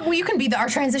 Yeah. Well, you can be our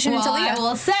transition Well, into Leah. I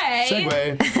will say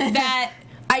Segue. that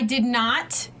I did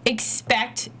not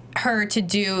expect her to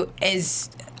do as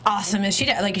awesome as she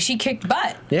did. Like, she kicked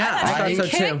butt. Yeah, I thought she so too.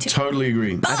 kicked Totally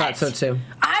agree. I thought so too.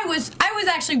 I was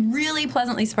actually really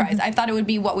pleasantly surprised. I thought it would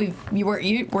be what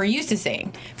we're used to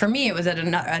seeing. For me, it was at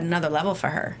another level for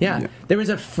her. Yeah. There was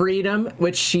a freedom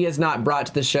which she has not brought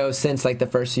to the show since like the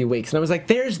first few weeks, and I was like,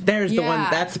 "There's the one. Yeah.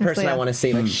 That's the person Leah. I want to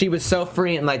see." Like she was so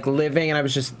free and like living, and I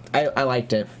was just, I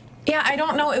liked it. Yeah, I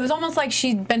don't know. It was almost like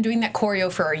she'd been doing that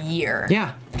choreo for a year.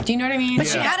 Yeah. Do you know what I mean? But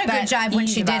she had a good jive when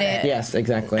she did it Yes,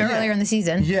 exactly. earlier in the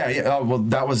season. Yeah. Oh, well,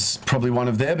 that was probably one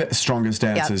of their strongest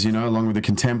dances, you know, along with the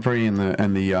contemporary and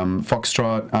the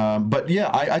foxtrot. But yeah,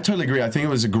 I totally agree. I think it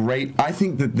was a great. I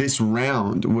think that this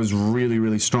round was really,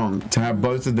 really strong. To have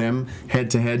both of them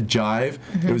head-to-head jive,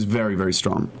 it was very, very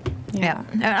strong. Yeah.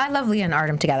 I love Leah and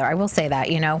Artem together. I will say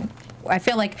that, you know. I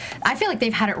feel like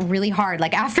they've had it really hard.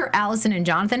 Like after Allison and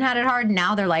Jonathan had it hard,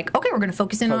 now they're like, okay, we're going to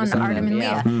focus on on Artem them, and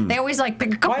yeah. Leah. They always like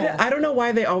pick a couple. I don't know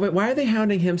why why are they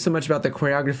hounding him so much about the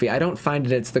choreography? I don't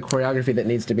find it's the choreography that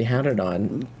needs to be hounded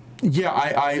on. Yeah,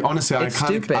 I honestly, It's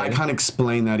stupid. I can't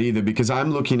explain that either, because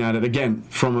I'm looking at it again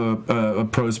from a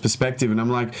pro's perspective, and I'm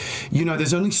like, you know,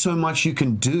 there's only so much you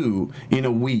can do in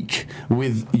a week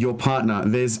with your partner.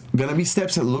 There's going to be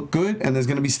steps that look good, and there's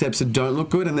going to be steps that don't look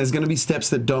good, and there's going to be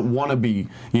steps that don't want to be,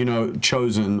 you know,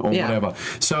 chosen or whatever.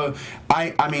 So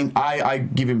I mean, I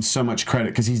give him so much credit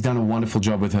because he's done a wonderful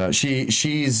job with her.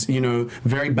 She's, you know,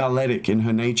 very balletic in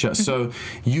her nature. So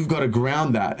you've got to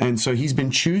ground that, and so he's been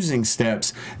choosing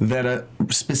steps that are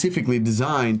specifically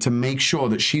designed to make sure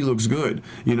that she looks good,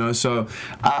 you know. So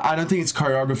I don't think it's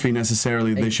choreography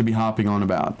necessarily they should be harping on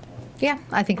about. Yeah,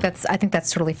 I think that's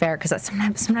totally fair because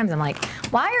sometimes I'm like,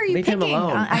 why are you Leave picking? him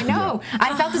alone. I know.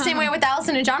 I felt the same way with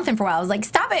Allison and Jonathan for a while. I was like,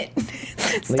 stop it,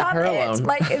 stop her it. alone.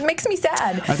 Like it makes me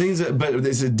sad. I think but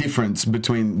there's a difference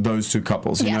between those two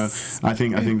couples. You Yes. know, I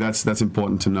think that's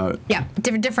important to note. Yeah,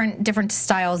 different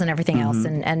styles and everything else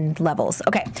and levels.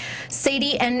 Okay,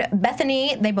 Sadie and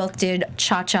Bethany, they both did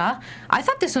cha-cha. I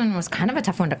thought this one was kind of a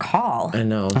tough one to call. I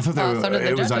know. I thought so did the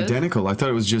it was judges. identical. I thought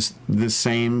it was just the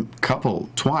same couple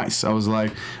twice. I was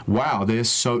like, wow, they're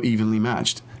so evenly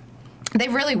matched. They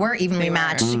really were evenly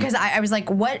matched because I was like,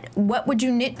 what would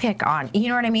you nitpick on? You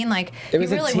know what I mean? Like It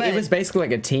was you really would. it was basically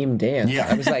like a team dance. Yeah,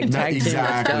 I was like tag team.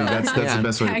 exactly. That's the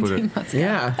best way to put it.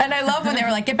 Yeah. And I love when they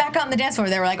were like, get back on the dance floor.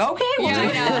 They were like, okay, we'll do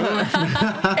it.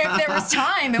 If there was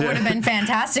time, it would have been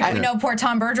fantastic. We know poor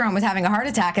Tom Bergeron was having a heart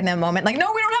attack in that moment. Like,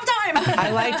 no, we don't have time.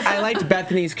 I liked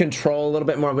Bethany's control a little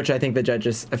bit more, which I think the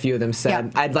judges, a few of them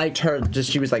said. Yeah. I liked her,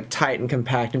 just she was like tight and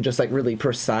compact and just like really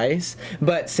precise.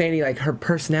 But Sandy, like her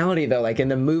personality though, like in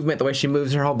the movement, the way she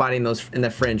moves her whole body in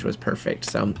the fringe was perfect.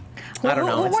 So I don't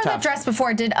know. Who It's wore that tough. dress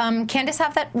before? Did Candace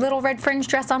have that little red fringe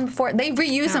dress on before? They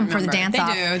reuse them for the dance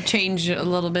off. They do change a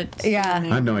little bit. Yeah.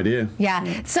 I had no idea.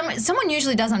 Yeah, someone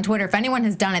usually does on Twitter. If anyone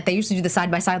has done it, they usually do the side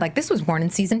by side. Like this was worn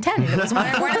in season 10. It was worn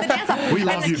in the dance off. We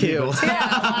love you, people. Yeah,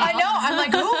 I know. I'm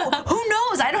like, who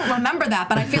knows? I don't remember that,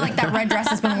 but I feel like that red dress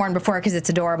has been worn before because it's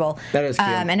adorable. That is cute.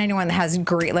 And anyone that has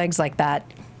great legs like that,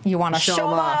 you want to show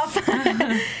 'em off.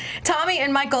 Tommy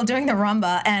and Michael doing the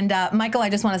rumba, and Michael, I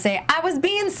just want to say, I was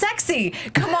being sexy.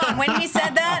 Come on, when he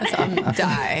said that,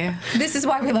 Die. this is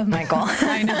why we love Michael.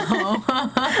 I know.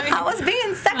 I was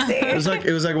being sexy.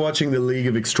 It was like watching the League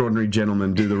of Extraordinary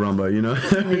Gentlemen do the rumba, you know?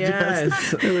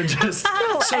 Yes. They were just so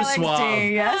LXD,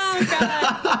 suave. yes.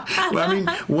 I mean,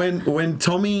 when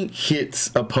Tommy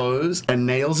hits a pose and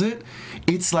nails it,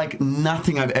 it's like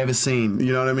nothing I've ever seen.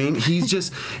 You know what I mean? He's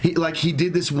just he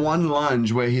did this one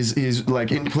lunge where he's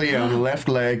like in plie on the left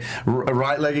leg,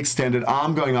 right leg extended,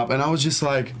 arm going up, and I was just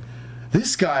like,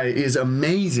 this guy is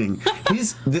amazing.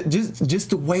 Just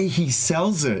the way he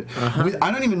sells it.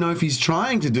 I don't even know if he's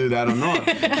trying to do that or not,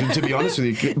 to be honest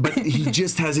with you. But he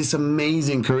just has this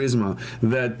amazing charisma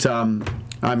that,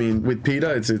 I mean, with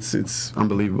Peter, it's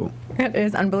unbelievable. It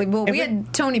is unbelievable. We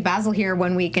had Tony Basil here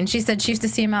one week, and she said she used to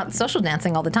see him out social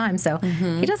dancing all the time, so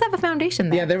he does have a foundation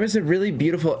there. Yeah, there was a really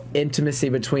beautiful intimacy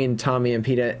between Tommy and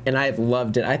Peter, and I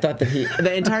loved it. I thought that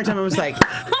the entire time I was like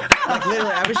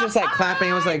literally, I was just like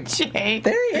clapping. I was like,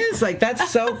 there he is. Like, that's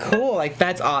so cool. Like,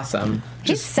 that's awesome.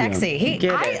 He's sexy.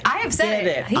 I have said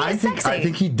it. He is sexy. I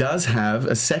think he does have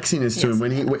a sexiness to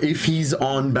him if he's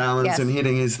on balance and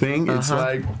hitting his thing. It's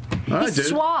like, all right, he's dude.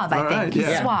 Suave. I think he's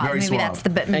suave. Very Maybe suave. that's the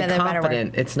better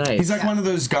word. It's nice. He's like one of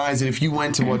those guys that if you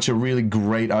went to watch a really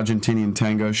great Argentinian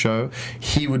tango show,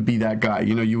 he would be that guy.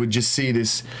 You know, you would just see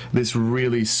this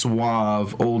really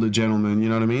suave older gentleman. You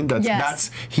know what I mean?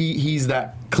 He's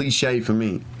that cliche for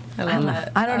me. I love it.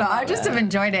 I don't know. I just have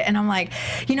enjoyed it, and I'm like,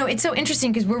 you know, it's so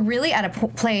interesting because we're really at a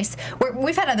place where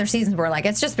we've had other seasons where like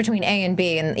it's just between A and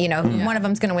B, and you know, one of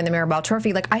them's going to win the Mirabelle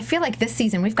Trophy. Like, I feel like this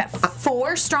season we've got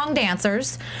 4 strong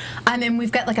dancers, and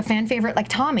we've got like a fan favorite like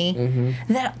Tommy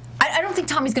that. I don't think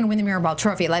Tommy's going to win the Mirabelle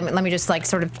Trophy. Let me just like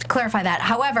sort of clarify that.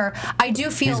 However, I do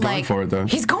feel he's like going for it, though.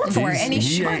 He's going for it, and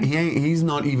he's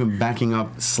not even backing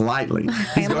up slightly.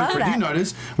 He's going for it. Do you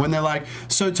notice when they're like,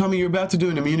 "So Tommy, you're about to do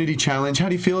an immunity challenge. How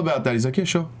do you feel about that?" He's like, "Yeah,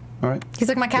 sure." All right. He's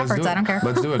like, my cat hurts. I don't care.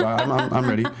 Let's do it. I'm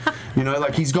ready. You know,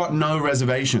 like he's got no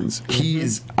reservations. He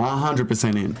is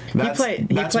 100% in.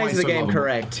 He plays the game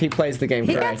correct. He plays the game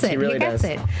correct. Gets it. He really gets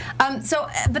does.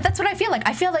 it. But that's what I feel like.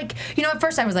 I feel like, you know, at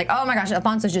first I was like, oh my gosh,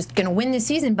 Alfonso's just gonna win this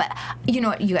season. But you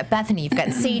know, you got Bethany, you've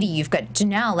got Sadie, you've got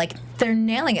Janelle. Like, they're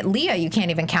nailing it. Leah, you can't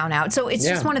even count out. So it's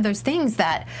just one of those things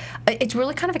that it's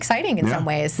really kind of exciting in some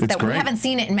ways that we haven't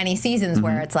seen it in many seasons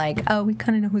where it's like, oh, we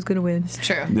kind of know who's gonna win. It's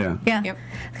true. Yeah. Yep.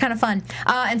 It's kind of fun.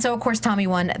 And so, of course, Tommy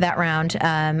won that round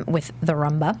with the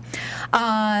rumba.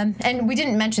 And we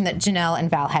didn't mention that Janelle and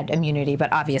Val had immunity,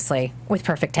 but obviously with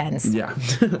perfect 10s. Yeah.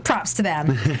 Props to them.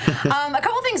 A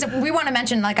couple things that we want to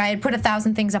mention, like I had put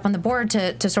 1,000 things up on the board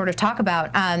to sort of talk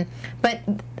about, but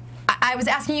I was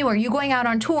asking you, are you going out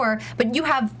on tour? But you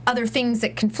have other things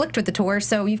that conflict with the tour.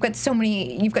 So you've got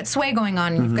you've got Sway going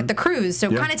on, you've got the cruise. So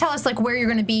kind of tell us like where you're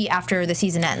going to be after the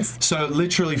season ends. So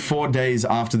literally 4 days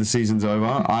after the season's over,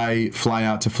 I fly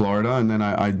out to Florida, and then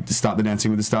I start the Dancing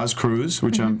with the Stars cruise,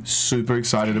 which I'm super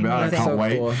excited about. I can't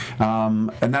wait. Cool.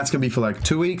 And that's going to be for like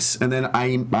 2 weeks, and then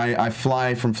I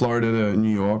fly from Florida to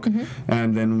New York,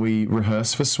 and then we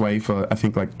rehearse for Sway for I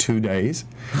think like 2 days.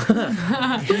 You're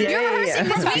rehearsing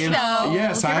this week though.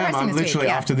 Yes, I am. I'm literally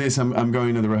after this. I'm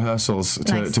going to the rehearsals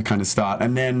to kind of start,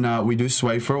 and then we do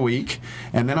Sway for a week,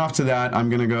 and then after that I'm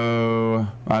gonna go.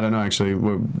 I don't know actually.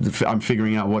 I'm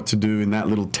figuring out what to do in that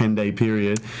little 10-day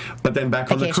period, but then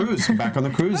back on the cruise. Back on the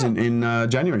cruise in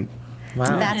January. Wow.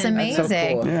 That's amazing.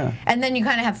 That's so cool. Yeah. And then you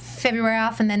kind of have February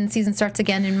off, and then season starts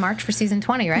again in March for season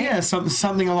 20, right? Yeah,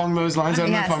 something along those lines. I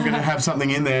don't know if I'm going to have something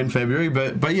in there in February,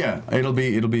 but yeah, it'll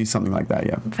be something like that.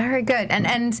 Yeah. Very good.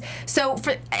 And so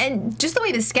and just the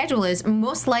way the schedule is,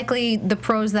 most likely the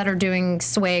pros that are doing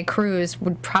Sway Cruise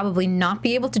would probably not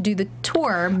be able to do the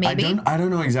tour. Maybe. I don't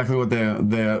know exactly what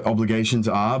their obligations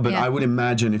are, but I would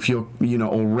imagine if you're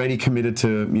already committed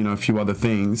to a few other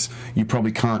things, you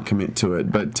probably can't commit to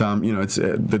it. But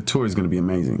the tour is going to be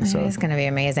amazing. It is going to be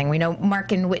amazing. We know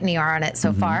Mark and Whitney are on it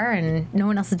so far, and no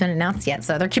one else has been announced yet,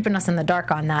 so they're keeping us in the dark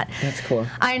on that. That's cool.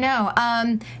 I know.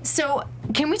 So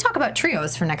can we talk about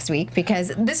trios for next week?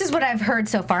 Because this is what I've heard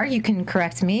so far. You can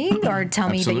correct me or tell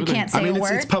me that you can't say a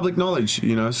word. It's public knowledge,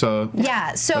 so...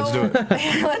 Yeah, so...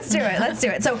 Let's do it. Let's do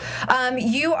it. So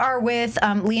you are with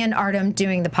Leah and Artem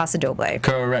doing the Paso Doble.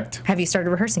 Correct. Have you started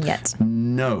rehearsing yet?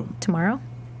 No. Tomorrow?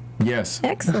 Yes.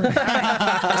 Excellent. All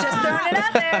right. Just throwing it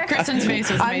out there. Kristyn's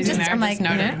face was amazing there. I'm like,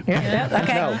 noted.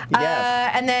 Okay. No,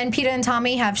 yes. And then Peta and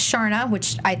Tommy have Sharna,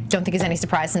 which I don't think is any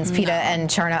surprise since Peta and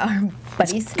Sharna are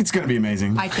buddies. It's going to be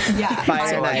amazing.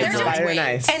 Fire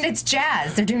nice. And it's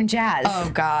jazz. They're doing jazz. Oh,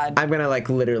 God. I'm going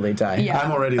to literally die. Yeah.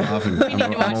 I'm already laughing. We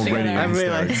need to watch together.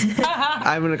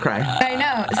 I'm going to cry. I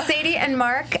know. Sadie and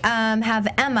Mark have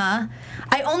Emma.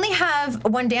 I only have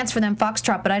one dance for them,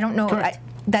 Foxtrot, but I don't know.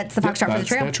 That's the Foxtrot for the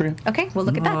trio? Trio. Okay, we'll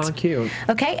look at that. Oh, cute.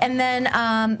 Okay, and then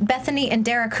Bethany and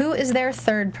Derek, who is their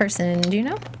third person? Do you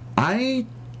know? I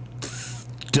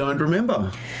don't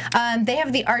remember. They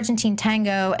have the Argentine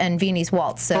Tango and Viennese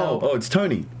Waltz. So it's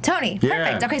Tony. Tony, Yeah.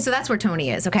 perfect. Okay, so that's where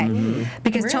Tony is, okay?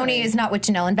 Because Tony is not with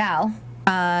Janelle and Val.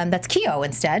 That's Keo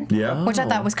instead. Yeah. Which I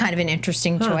thought was kind of an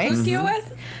interesting choice. Who's Keo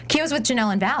with? Keo's with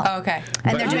Janelle and Val. Oh, okay.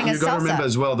 And they're doing a You've got to remember salsa.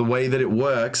 as well, the way that it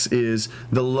works is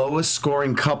the lowest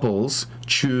scoring couples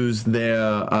choose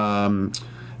their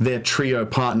trio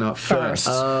partner first.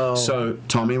 Oh. So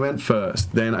Tommy went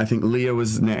first. Then I think Leah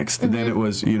was next. Then it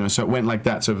was, so it went like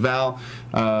that. So Val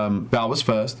was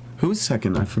first. Who was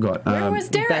second? I forgot. Where was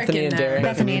Derek Bethany in and there? Derek.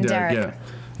 Bethany and Derek. Yeah.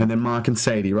 And then Mark and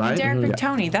Sadie, right? Derek Yeah. and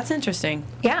Tony. That's interesting.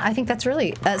 Yeah, I think that's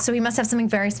really. So he must have something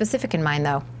very specific in mind,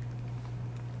 though.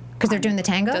 Because they're doing the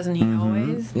tango? Doesn't he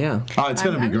always? Yeah. Oh, it's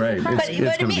going to be I'm great. surprised. It's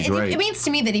But going to be great. it means to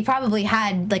me that he probably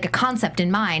had like a concept in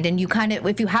mind, and you kind of,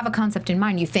 if you have a concept in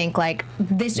mind, you think like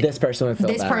this person would fill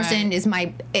this that. person Right. is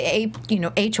my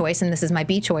A choice, and this is my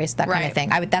B choice, that kind of Right.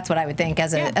 thing. That's what I would think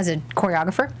as a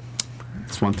choreographer.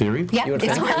 It's one theory. Yeah, You would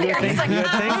it's think? one You would theory. It's think? like, You we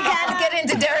would think? can't get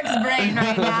into Derek's brain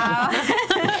right now.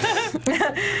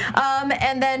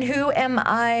 And then who am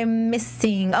I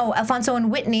missing? Oh, Alfonso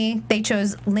and Whitney. They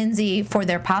chose Lindsay for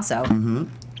their paso.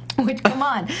 Which, come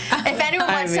on. If anyone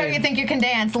wants So You Think You Can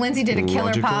Dance, Lindsay did a killer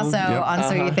Logical, paso yep. on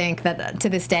So You Think that to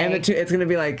this day. And it's going to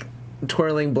be like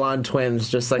twirling blonde twins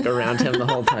just like around him the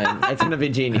whole time. It's going to be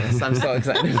genius. I'm so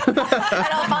excited. And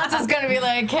Alfonso's going to be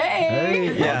like,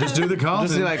 hey, Yeah. Just do the Carlton.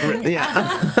 Just be like,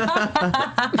 yeah.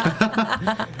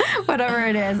 whatever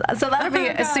it is. So that'll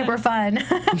be super fun.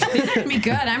 These are going to be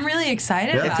good. I'm really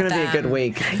excited about It's going to be a good them.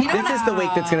 week. This is the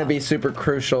week that's going to be super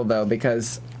crucial, though,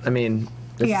 because, I mean,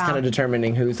 this is kind of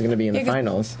determining who's going to be in the Yeah, 'cause-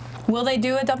 finals. Will they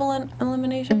do a double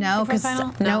elimination? No, before because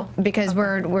final? no, because we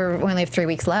only have 3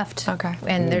 weeks left. Okay.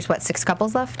 And there's 6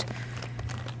 couples left.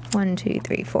 1, 2,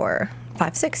 3, 4,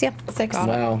 5, 6. Yeah, 6.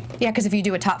 Wow. Yeah, because if you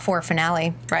do a top 4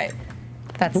 finale, Right.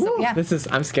 that's yeah.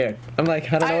 I'm scared. I'm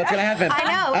like, I don't know what's going to happen. I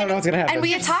know. I don't know what's going to happen. And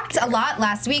we had talked a lot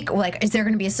last week, like, is there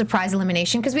going to be a surprise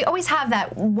elimination? Because we always have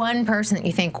that one person that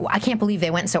you think, I can't believe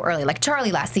they went so early. Like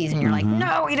Charlie last season, you're like,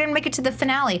 no, he didn't make it to the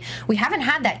finale. We haven't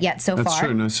had that yet so That's far.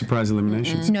 true. No surprise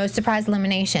eliminations. No surprise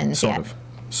eliminations Sort yet. of.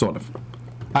 Sort of.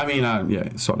 I mean, yeah,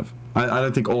 sort of. I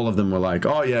don't think all of them were like,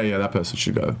 oh, yeah, that person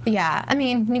should go. Yeah, I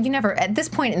mean, you never, at this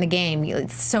point in the game,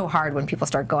 it's so hard when people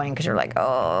start going because you're like,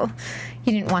 oh,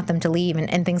 you didn't want them to leave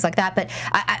and things like that. But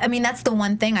I mean, that's the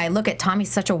one thing I look at.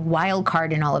 Tommy's such a wild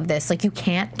card in all of this. Like, you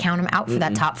can't count him out for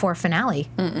that top 4 finale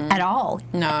at all.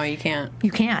 No, you can't.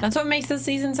 You can't. That's what makes this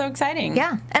season so exciting.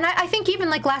 Yeah, and I think even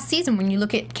like last season when you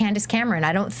look at Candace Cameron,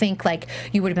 I don't think like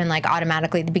you would have been like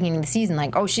automatically at the beginning of the season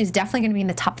like, oh, she's definitely going to be in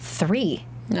the top 3.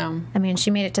 No. I mean,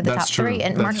 she made it to the That's top true. 3,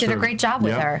 and That's Mark did a true. great job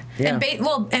with Yeah. her. Yeah.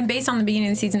 And based on the beginning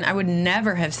of the season, I would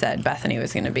never have said Bethany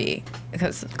was going to be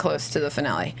close to the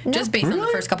finale. Just based on the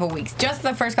first couple of weeks. Just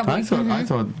the first couple of weeks. I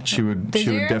thought she would Did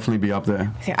you? definitely be up there.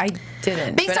 See, I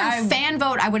didn't. Based but on fan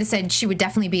vote, I would have said she would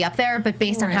definitely be up there, but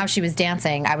based on Right. how she was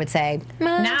dancing, I would say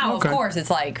now, Okay. of course, it's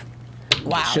like,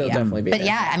 wow. She'll yeah. definitely be But there.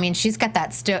 yeah, I mean, she's got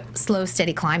that slow,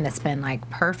 steady climb that's been like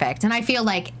perfect. And I feel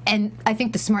like, and I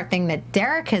think the smart thing that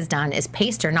Derek has done is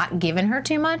paced her, not given her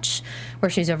too much, where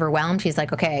she's overwhelmed. He's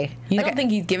like, okay. You like, don't think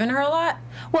he's given her a lot?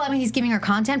 well, I mean, he's giving her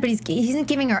content, but he's not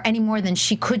giving her any more than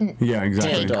she couldn't Yeah,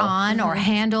 exactly. take on or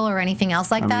handle or anything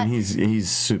else like I that. mean, he's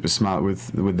super smart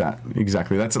with that.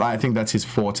 Exactly. I think that's his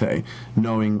forte,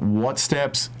 knowing what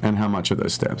steps and how much of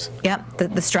those steps. Yep,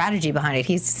 the strategy behind it.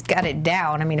 He's got it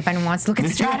down. I mean, if anyone wants to look at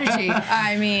strategy,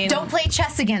 I mean, don't play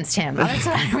chess against him. That's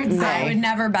what I would I would say.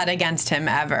 never bet against him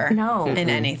ever. No. In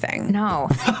anything. No.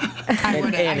 I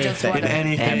would. I just anything. would. In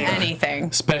anything. In anything.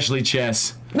 Especially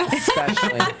chess.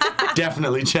 Especially.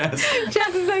 Definitely chess.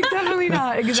 Chess is like, definitely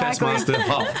not. Chess master.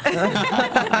 Oh.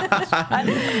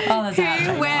 Oh, that's He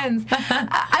happening. wins.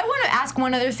 I want to ask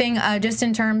one other thing, just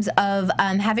in terms of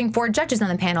having 4 judges on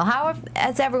the panel. How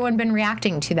has everyone been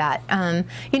reacting to that?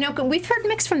 We've heard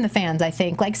mixed from the fans, I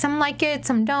think. Like, some like it,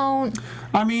 some don't.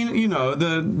 I mean,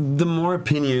 the more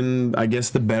opinion, I guess,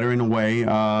 the better in a way.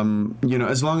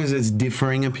 As long as it's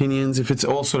differing opinions, if it's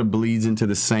all sort of bleeds into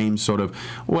the same sort of,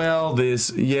 well,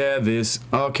 this, yeah, this,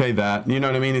 okay, that. You know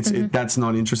what I mean? That's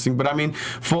not interesting. But I mean,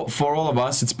 for all of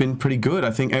us, it's been pretty good.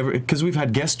 I think because we've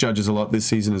had guest judges a lot this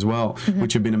season as well,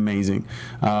 which have been amazing.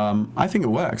 I think it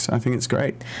works. I think it's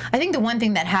great. I think the one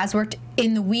thing that has worked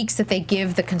in the weeks that they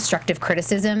give the constructive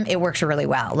criticism, it works really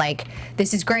well. Like,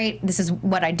 this is great. This is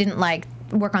what I didn't like.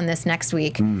 Work on this next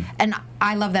week. And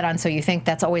I love that on So You Think.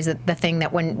 That's always the thing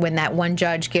that when that one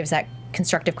judge gives that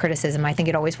constructive criticism, I think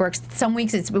it always works. Some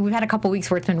weeks we've had a couple weeks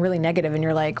where it's been really negative and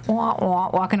you're like, wah, wah,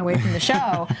 walking away from the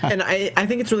show. And I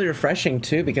think it's really refreshing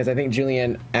too, because I think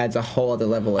Julianne adds a whole other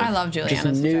level of I love Julianne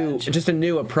as a judge. just a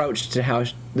new approach to how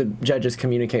the judges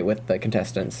communicate with the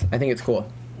contestants. I think it's cool.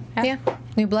 Yeah.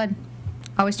 New blood.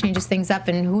 always changes things up,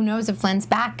 and who knows if Flynn's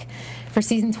back for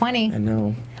season 20. I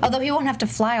know. Although he won't have to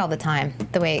fly all the time,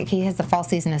 the way he has the fall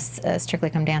season as Strictly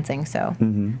Come Dancing, so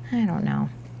I don't know.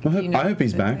 I hope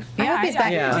he's back. I hope he's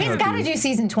back. Yeah. He's got to do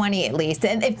season 20 at least.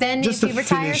 And if Just he to retires,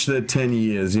 finish the 10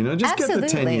 years, you know? Just absolutely.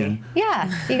 get the 10 year.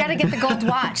 Yeah, you got to get the gold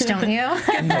watch, don't you?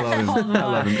 I love him. I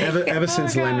love him. Ever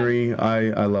since Lenry,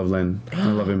 I love Len. I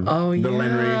love him. Oh, yeah. The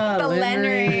Lenry. The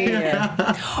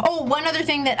Lenry. Oh, one other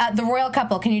thing that the royal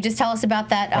couple. Can you just tell us about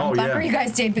that bumper you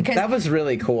guys did? Because That was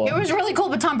really cool. it was really cool.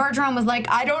 But Tom Bergeron was like,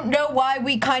 I don't know why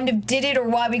we kind of did it or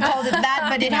why we called it that,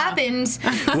 but it happened.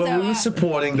 Well, we were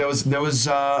supporting. There was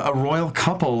a royal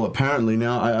couple apparently.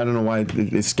 Now I don't know why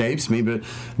it escapes me, but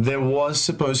there was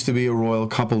supposed to be a royal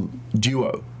couple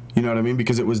duo. You know what I mean?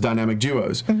 Because it was dynamic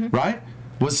duos, right?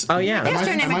 Oh, yeah.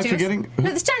 Am I forgetting?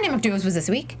 No, this Dynamic Duos was this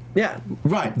week. Yeah.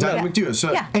 Right, dynamic duos.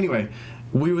 So anyway,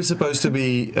 we were supposed to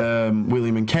be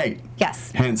William and Kate.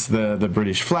 Yes. Hence the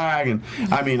British flag, and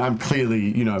I mean I'm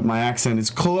clearly, you know, my accent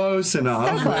is close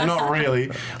enough, So close. not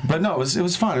really, but no, it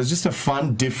was fun. It was just a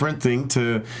fun, different thing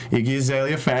to Iggy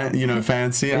Azalea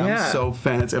fancy. I'm so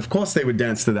fancy. Of course they would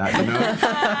dance to that, you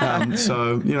know.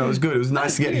 So you know it was good. It was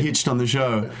nice to get hitched on the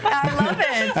show. I love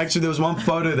it. Actually, there was one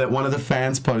photo that one of the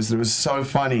fans posted. It was so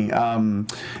funny.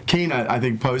 Keena, I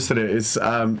think, posted it.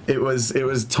 It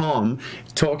was Tom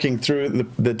talking through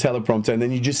the teleprompter, and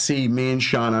then you just see me and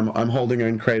Sean. I'm holding her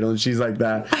in cradle, and she's like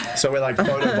that. So we're like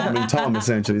photobombing Tom,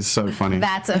 essentially. It's so funny.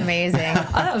 That's amazing.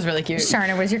 Oh, that was really cute.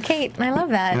 Sharna was your Kate. I love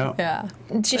that. Yep. Yeah.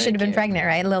 She should have been pregnant,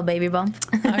 right? A little baby bump.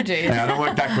 Oh, jeez. Yeah, I don't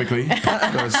work that quickly.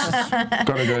 Got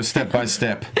to go step by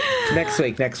step. Next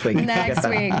week. Next week. All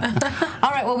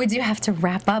right, well, we do have to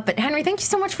wrap up. But Henry, thank you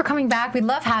so much for coming back. We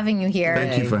love having you here.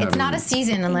 Thank you for having It's not me. a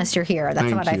season unless you're here. That's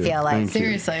Thank what I you. feel like. Thank you.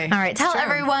 Seriously. All right, tell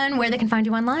everyone where they can find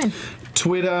you online.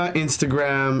 Twitter,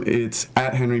 Instagram, it's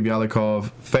at Henry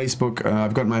Byalikov. Facebook,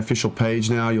 I've got my official page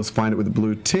now. You'll find it with a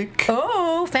blue tick.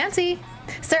 Oh, fancy.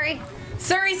 Suri.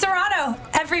 Suri Serano,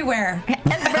 everywhere.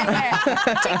 Everywhere.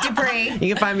 Jake Dupree.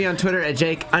 You can find me on Twitter at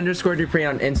Jake_Dupree,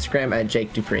 on Instagram at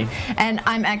Jake Dupree. And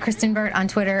I'm at Kristyn Burtt on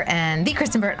Twitter and the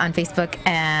Kristyn Burtt on Facebook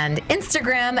and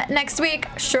Instagram. Next week,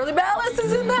 Shirley Ballas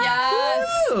is in the Yes.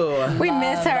 house. We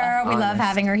miss her. We love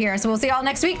having her here. So we'll see y'all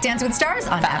next week. Dancing with Stars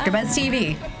on AfterBuzz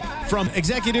TV. From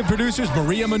executive producers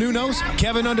Maria Menounos,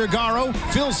 Kevin Undergaro,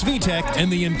 Phil Svitek,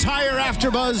 and the entire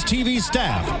AfterBuzz TV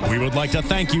staff, we would like to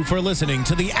thank you for listening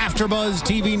to the AfterBuzz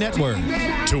TV network.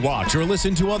 To watch or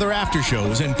listen to other after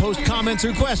shows and post comments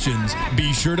or questions,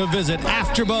 be sure to visit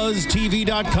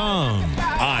AfterBuzzTV.com.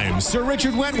 I'm Sir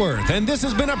Richard Wentworth, and this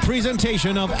has been a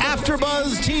presentation of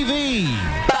AfterBuzz TV.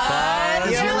 Buzz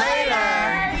you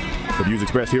later. The views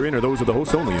expressed herein are those of the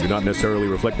hosts only and do not necessarily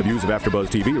reflect the views of AfterBuzz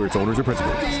TV or its owners or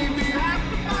principals.